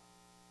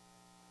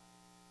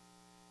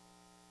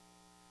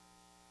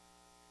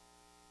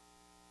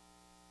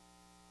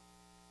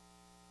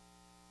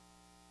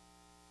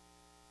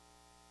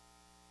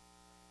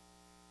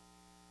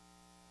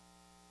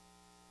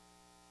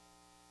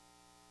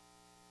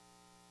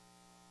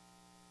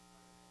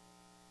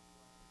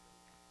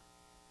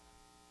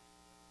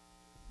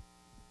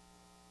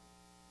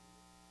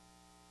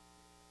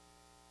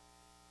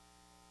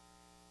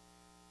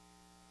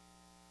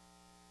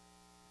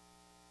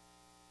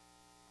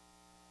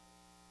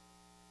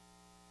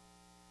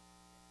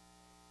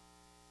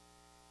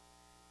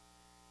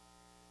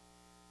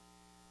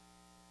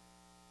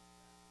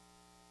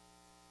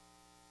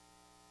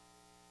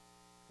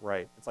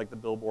 right. It's like the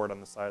billboard on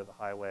the side of the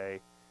highway,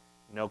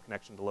 no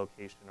connection to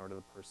location or to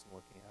the person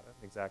looking at it.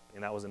 Exactly,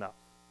 and that was enough.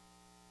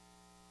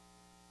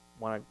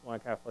 Want to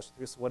kind of flesh it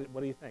through? So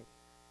what do you think?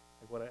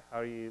 Like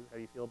how do you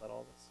feel about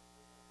all this?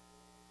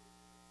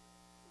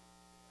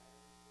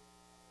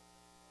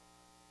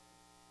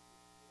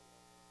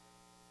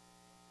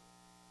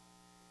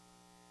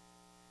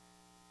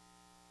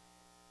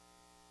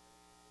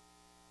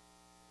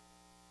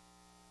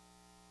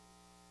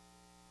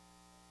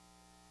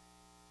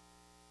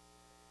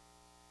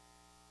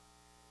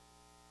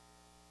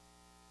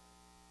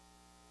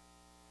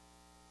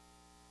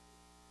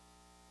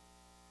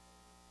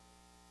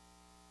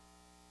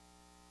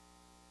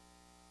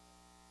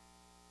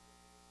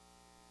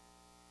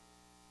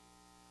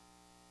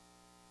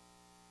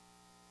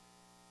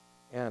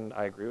 And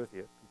I agree with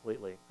you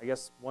completely. I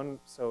guess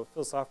so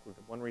philosophically,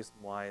 the one reason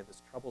why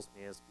this troubles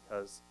me is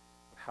because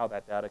of how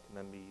that data can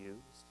then be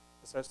used,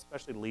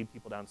 especially to lead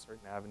people down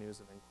certain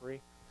avenues of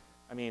inquiry.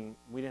 I mean,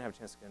 we didn't have a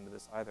chance to get into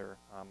this either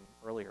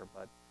earlier,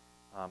 but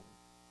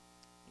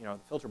you know,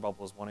 the filter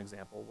bubble is one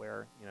example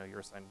where, you know,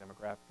 you're assigned a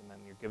demographic and then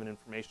you're given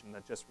information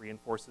that just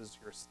reinforces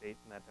your state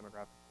in that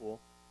demographic pool,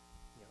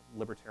 you know,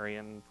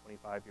 libertarian,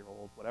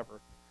 25-year-old, whatever.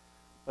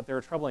 But there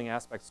are troubling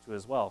aspects to it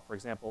as well. For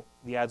example,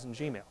 the ads in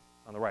Gmail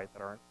on the right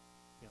that aren't,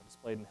 you know,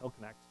 displayed in Hill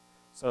Connect.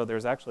 So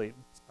there's actually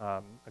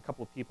a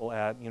couple of people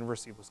at the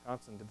University of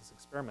Wisconsin did this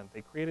experiment.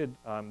 They created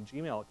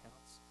Gmail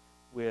accounts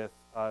with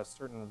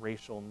certain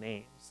racial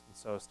names, and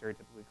so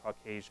stereotypically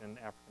Caucasian,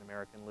 African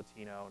American,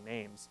 Latino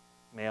names,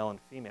 male and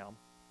female,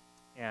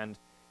 and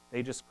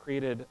they just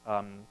created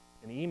an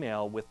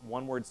email with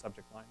one-word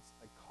subject lines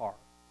like car,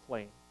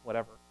 plane,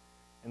 whatever.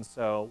 And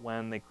so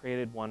when they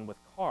created one with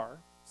car,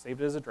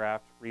 saved it as a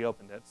draft,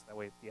 reopened it, so that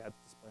way the ads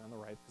display on the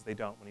right, because they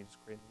don't when you just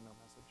create an email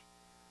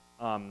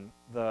message.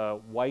 The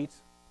white,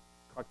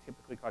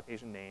 typically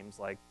Caucasian names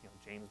like, you know,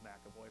 James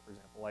McAvoy, for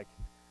example, like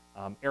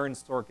Aaron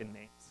Sorkin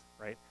names,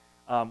 right,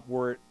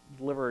 were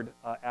delivered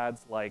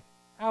ads like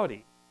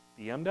Audi,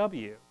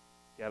 BMW,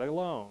 get a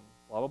loan,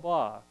 blah, blah,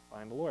 blah,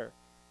 find a lawyer.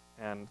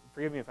 And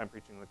forgive me if I'm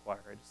preaching to the choir,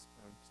 I'm just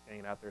getting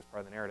it out there as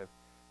part of the narrative.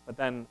 But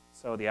then,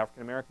 so the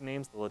African-American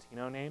names, the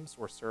Latino names,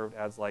 were served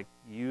ads like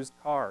used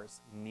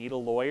cars, need a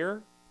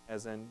lawyer,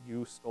 as in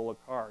you stole a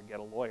car, get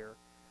a lawyer,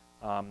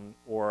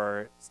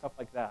 or stuff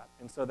like that.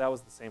 And so that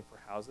was the same for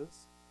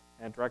houses,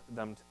 and it directed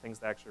them to things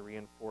that actually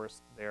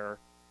reinforced their,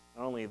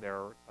 not only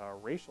their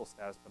racial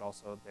status, but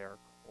also their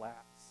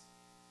class.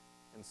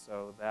 And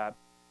so that's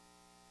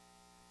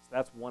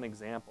one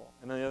example.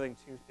 And then the other thing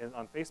too, is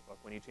on Facebook,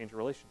 when you change your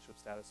relationship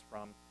status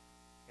from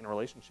in a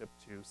relationship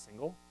to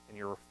single, and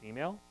you're a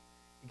female,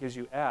 it gives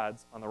you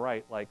ads on the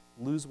right like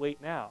lose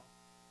weight now.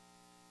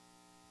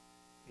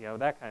 You know,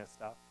 that kind of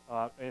stuff.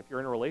 And if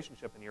you're in a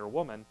relationship and you're a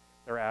woman,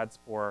 there are ads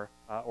for,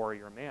 or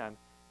you're a man,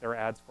 there are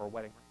ads for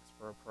wedding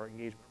rings, for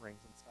engagement rings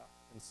and stuff.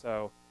 And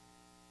so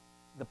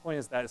the point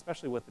is that,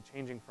 especially with the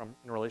changing from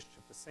in a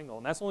relationship to single,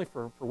 and that's only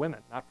for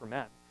women, not for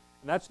men.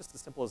 And that's just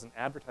as simple as an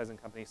advertising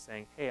company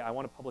saying, hey, I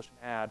want to publish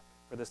an ad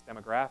for this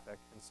demographic.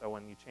 And so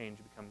when you change,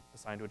 you become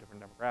assigned to a different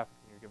demographic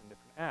and you're given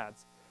different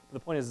ads. But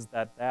the point is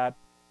that that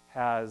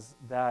has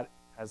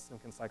some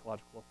kind of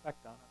psychological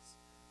effect on us.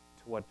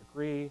 To what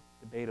degree?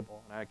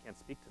 Debatable, and I can't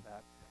speak to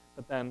that.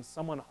 But then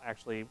someone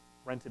actually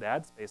rented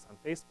ad space on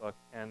Facebook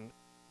and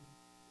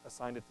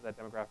assigned it to that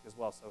demographic as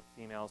well. So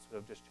females who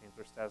have just changed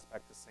their status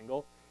back to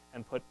single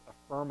and put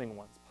affirming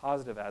ones,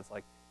 positive ads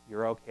like,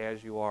 you're okay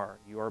as you are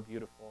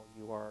beautiful,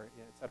 you are,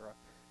 et cetera.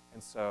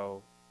 And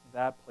so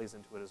that plays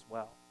into it as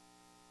well.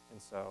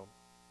 And so,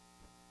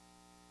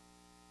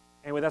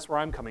 anyway, that's where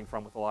I'm coming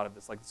from with a lot of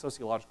this, like the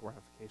sociological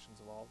ramifications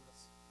of all of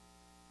this.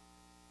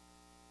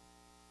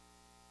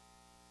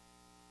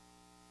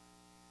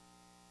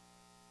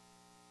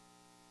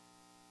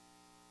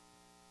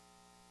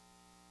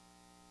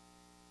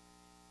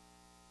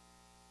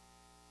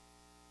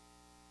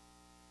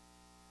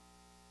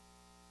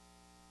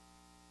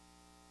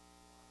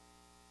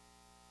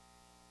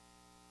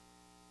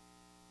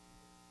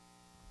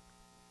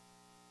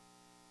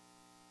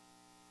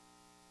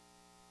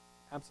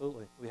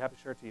 Absolutely. We'll be happy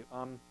to share it to you.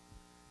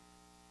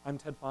 I'm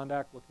Ted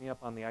Fondak. Look me up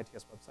on the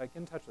ITS website. Get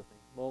in touch with me.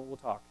 We'll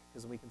talk,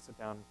 because we can sit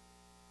down.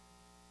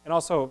 And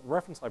also,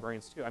 reference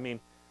librarians, too. I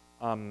mean,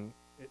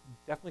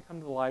 definitely come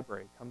to the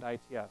library. Come to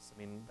ITS. I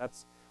mean,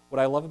 that's what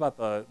I love about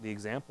the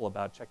example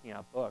about checking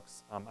out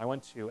books. I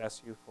went to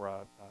SU for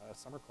a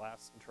summer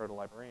class, Intro to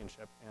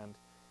Librarianship, and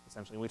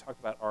essentially we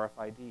talked about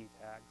RFID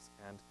tags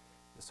and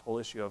this whole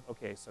issue of,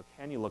 okay, so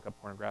can you look up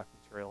pornographic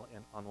material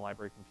on the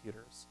library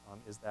computers?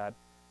 Is that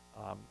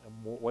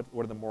what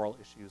are the moral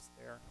issues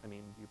there? I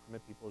mean, do you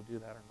permit people to do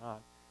that or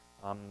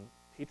not?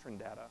 Patron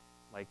data,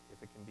 like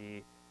if it can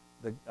be,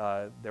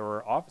 there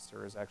were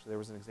officers, actually, there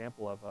was an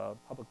example of a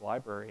public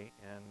library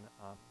in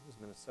it was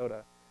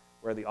Minnesota,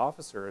 where the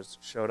officers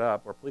showed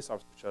up, or police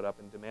officers showed up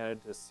and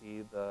demanded to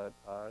see the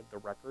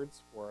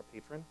records for a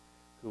patron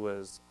who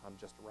was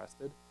just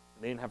arrested.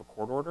 And they didn't have a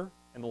court order,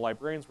 and the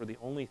librarians were the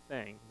only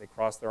thing. They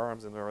crossed their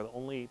arms, and they were the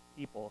only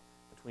people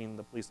between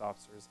the police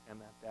officers and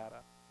that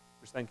data.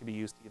 which then can be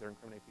used to either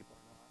incriminate people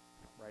or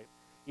not, right?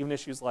 Even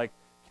issues like,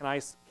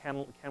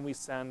 can we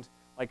send,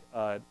 like,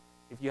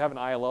 if you have an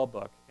ILL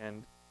book,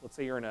 and let's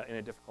say you're in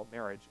a difficult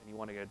marriage and you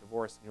want to get a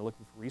divorce and you're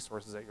looking for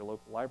resources at your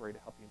local library to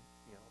help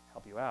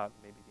you out,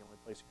 maybe the only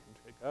place you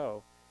can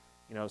go,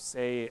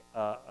 say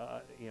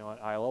an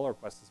ILL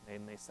request is made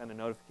and they send a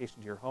notification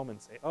to your home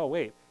and say, oh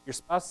wait, your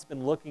spouse has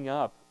been looking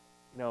up,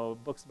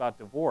 books about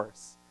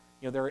divorce.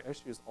 There are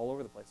issues all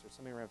over the place. There's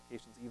so many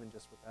ramifications even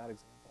just with that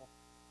example.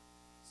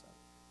 So.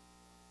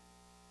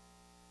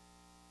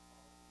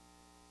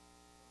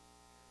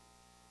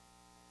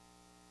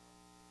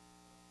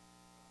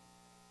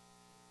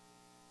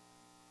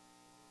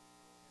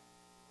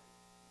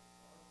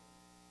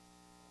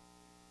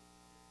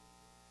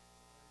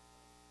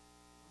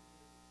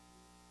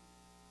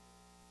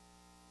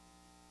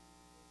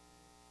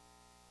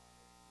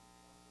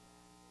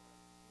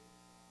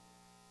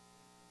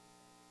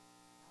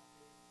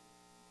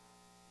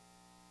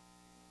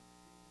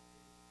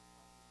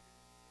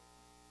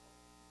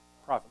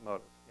 Profit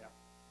motive, yeah.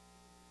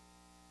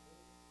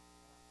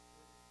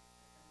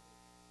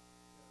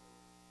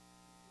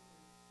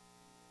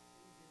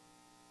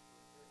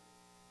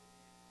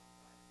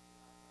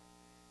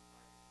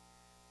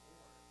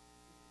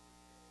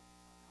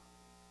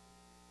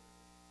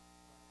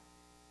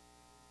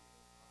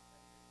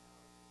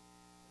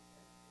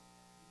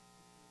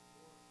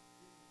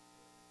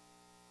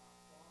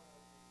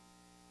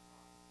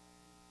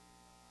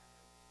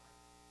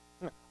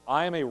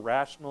 I am a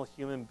rational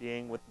human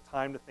being with the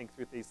time to think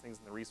through these things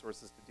and the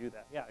resources to do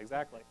that. Yeah,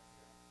 exactly.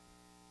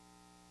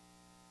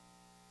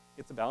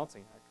 It's a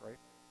balancing act, right?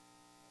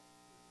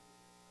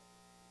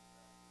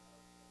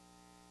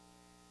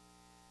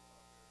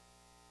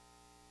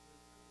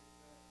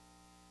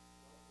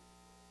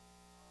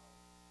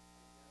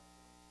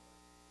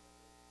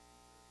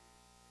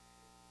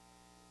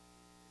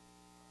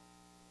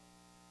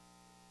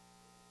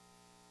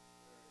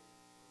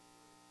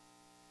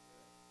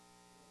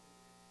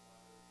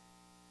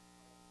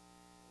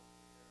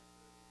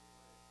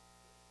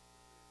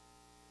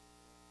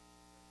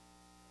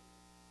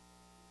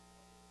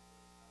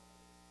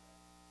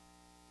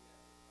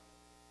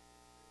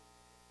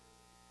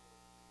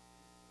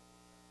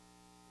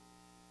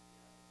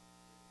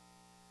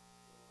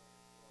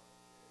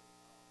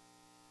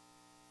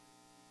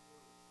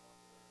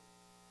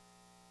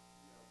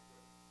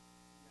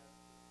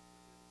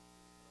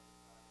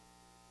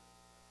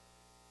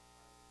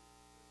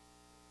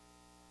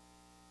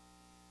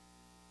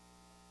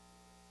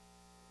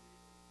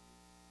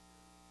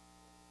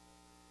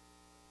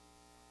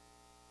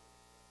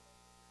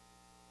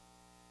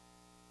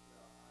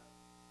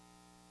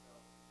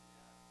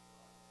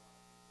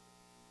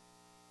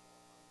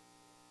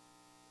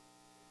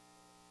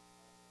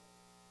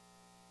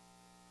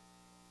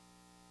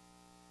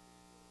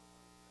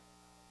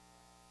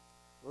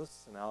 Well,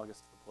 this is analogous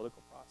to the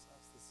political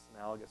process. This is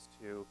analogous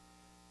to,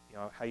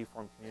 how you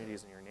form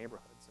communities in your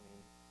neighborhoods. I mean,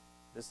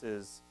 this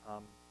is,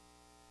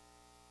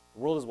 the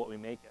world is what we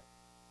make it.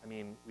 I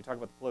mean, we talk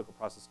about the political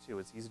process too.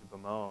 It's easy to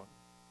bemoan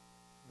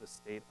the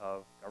state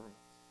of government,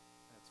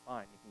 and it's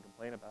fine. You can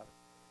complain about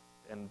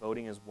it. And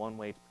voting is one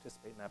way to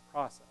participate in that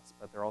process,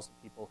 but there are also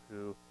people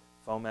who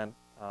foment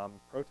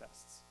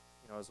protests,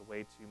 as a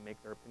way to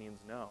make their opinions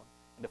known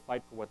and to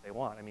fight for what they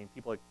want. I mean,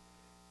 people like,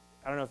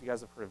 I don't know if you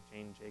guys have heard of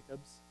Jane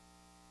Jacobs.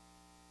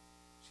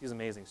 She's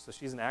amazing. So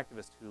she's an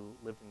activist who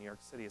lived in New York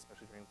City,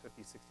 especially during the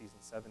 50s, 60s,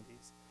 and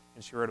 70s.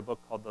 And she wrote a book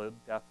called The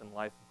Death and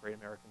Life of Great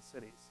American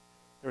Cities.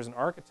 There was an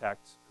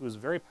architect who was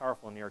very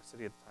powerful in New York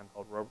City at the time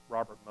called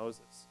Robert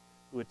Moses,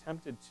 who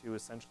attempted to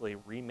essentially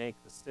remake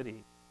the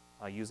city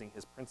using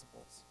his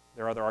principles.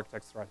 There are other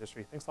architects throughout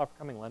history. Thanks a lot for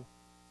coming, Lynn.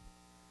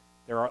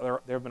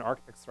 There have been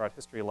architects throughout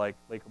history like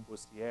Le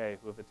Corbusier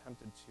who have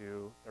attempted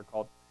to, they're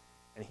called,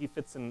 and he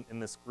fits in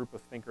this group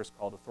of thinkers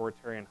called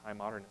authoritarian high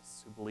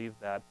modernists who believe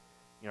that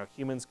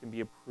humans can be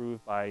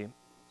improved by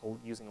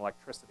using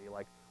electricity.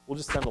 Like, we'll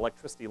just send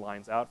electricity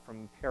lines out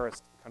from Paris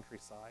to the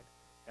countryside,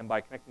 and by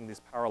connecting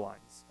these power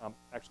lines,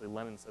 actually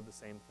Lenin said the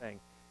same thing,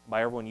 and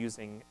by everyone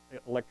using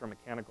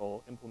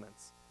electromechanical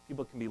implements,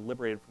 people can be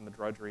liberated from the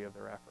drudgery of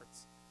their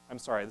efforts. I'm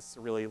sorry, this is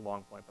a really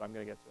long point, but I'm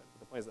going to get to it. But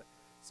the point is that,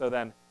 so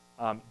then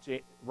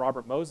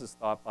Robert Moses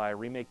thought by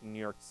remaking New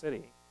York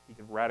City, he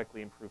could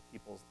radically improve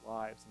people's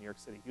lives in New York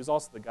City. He was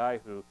also the guy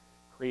who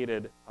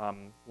created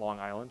Long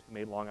Island, who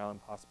made Long Island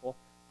possible,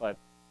 but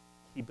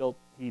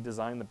he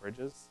designed the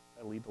bridges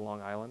that lead to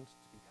Long Island to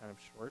be kind of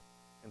short,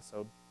 and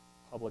so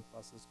public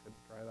buses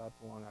couldn't drive out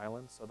to Long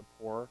Island, so the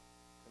poor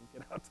couldn't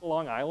get out to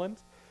Long Island,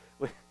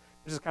 which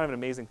is kind of an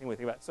amazing thing we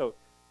think about. So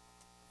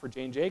for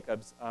Jane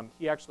Jacobs,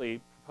 he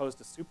actually proposed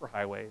a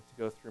superhighway to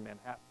go through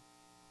Manhattan,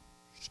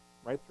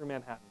 right through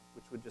Manhattan,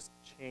 which would just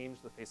change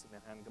the face of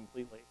Manhattan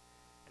completely.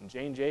 And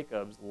Jane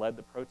Jacobs led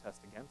the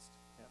protest against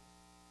him.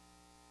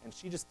 And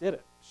she just did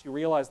it. She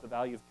realized the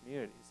value of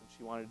communities, and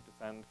she wanted to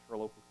defend her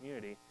local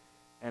community.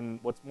 And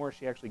what's more,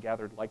 she actually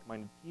gathered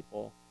like-minded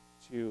people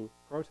to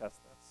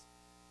protest this.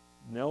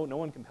 No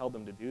one compelled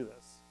them to do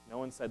this. No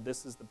one said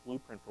this is the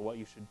blueprint for what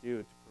you should do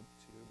to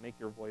make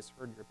your voice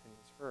heard, your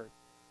opinions heard.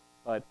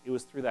 But it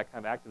was through that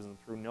kind of activism,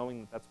 through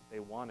knowing that that's what they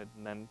wanted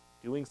and then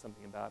doing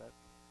something about it.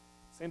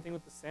 Same thing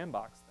with the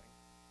sandbox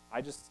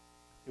thing.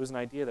 It was an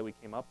idea that we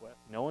came up with.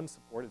 No one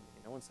supported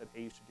me. No one said,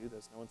 hey, you should do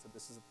this. No one said,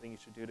 this is the thing you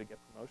should do to get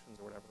promotions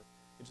or whatever.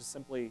 It's just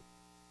simply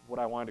what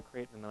I wanted to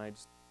create, and then I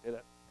just did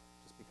it,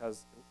 just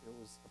because it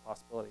was a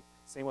possibility.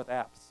 Same with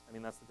apps. I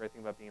mean, that's the great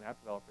thing about being an app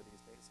developer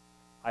these days.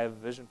 I have a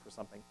vision for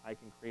something. I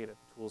can create it.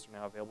 The tools are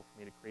now available for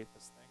me to create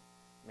this thing,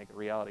 make it a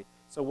reality.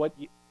 So what's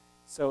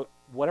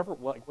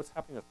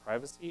happening with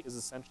privacy is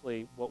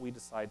essentially what we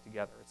decide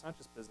together. It's not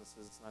just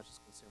businesses. It's not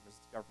just consumers.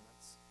 It's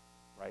governments,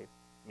 right?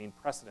 I mean,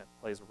 precedent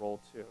plays a role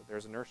too.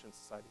 There's inertia in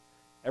society.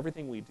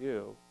 Everything we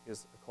do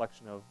is a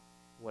collection of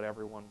what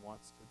everyone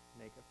wants to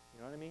make it. You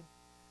know what I mean?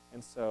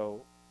 And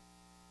so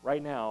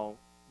right now,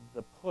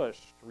 the push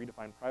to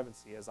redefine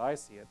privacy, as I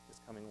see it, is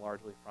coming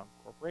largely from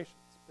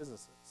corporations,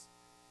 businesses,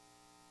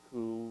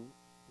 who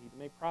need to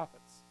make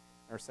profits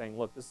and are saying,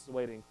 look, this is a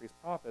way to increase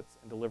profits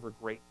and deliver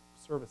great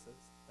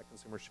services that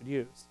consumers should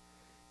use.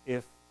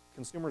 If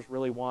consumers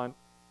really want,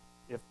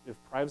 if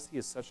privacy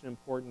is such an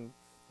important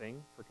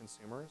thing for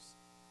consumers,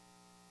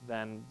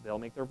 then they'll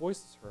make their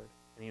voices heard.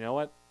 And you know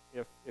what?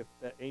 If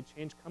any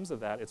change comes of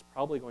that, it's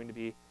probably going to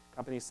be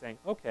companies saying,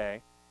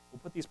 okay, we'll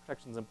put these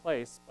protections in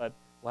place, but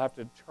we'll have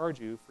to charge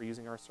you for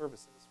using our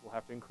services. We'll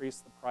have to increase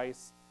the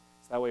price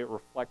so that way it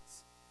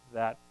reflects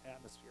that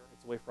atmosphere.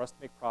 It's a way for us to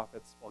make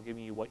profits while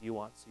giving you what you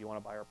want, so you want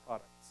to buy our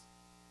products.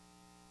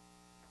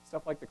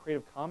 Stuff like the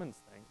Creative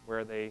Commons thing,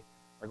 where they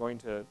are going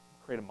to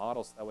create a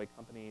model so that way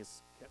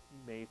companies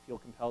may feel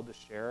compelled to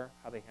share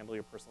how they handle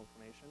your personal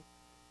information.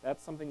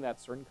 That's something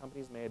that certain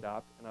companies may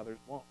adopt and others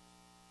won't.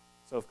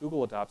 So if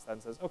Google adopts that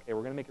and says, okay,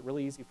 we're going to make it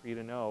really easy for you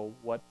to know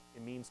what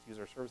it means to use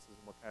our services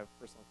and what kind of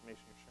personal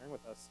information you're sharing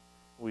with us,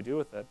 what we do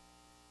with it,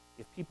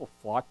 if people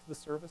flock to the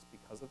service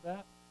because of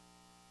that,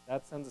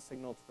 that sends a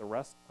signal to the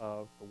rest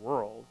of the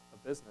world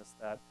of business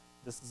that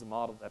this is a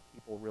model that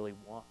people really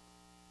want.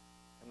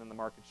 And then the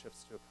market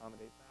shifts to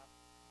accommodate that.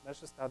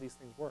 That's just how these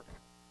things work.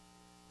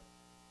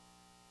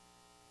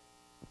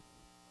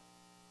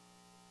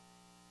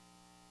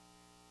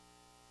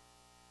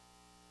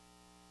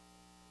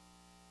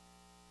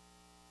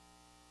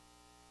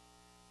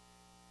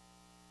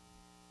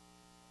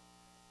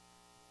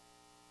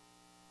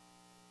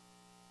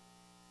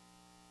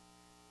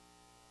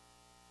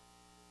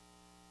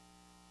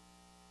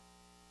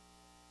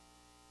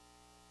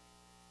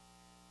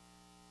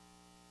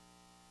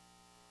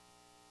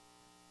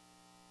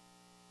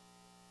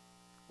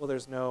 Well,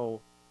 there's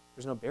no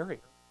barrier.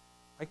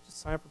 I can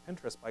just sign up for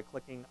Pinterest by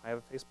clicking, I have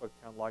a Facebook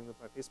account, logging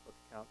with my Facebook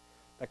account,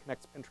 that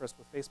connects Pinterest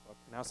with Facebook.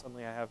 And now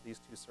suddenly I have these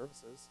two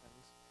services, and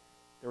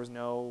there was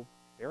no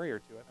barrier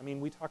to it. I mean,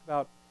 we talk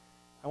about,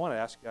 I want to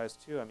ask you guys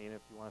too, I mean,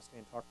 if you want to stay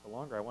and talk for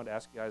longer, I want to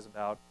ask you guys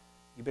about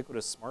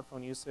ubiquitous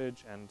smartphone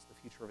usage and the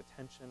future of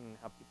attention and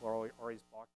how people are always blocked.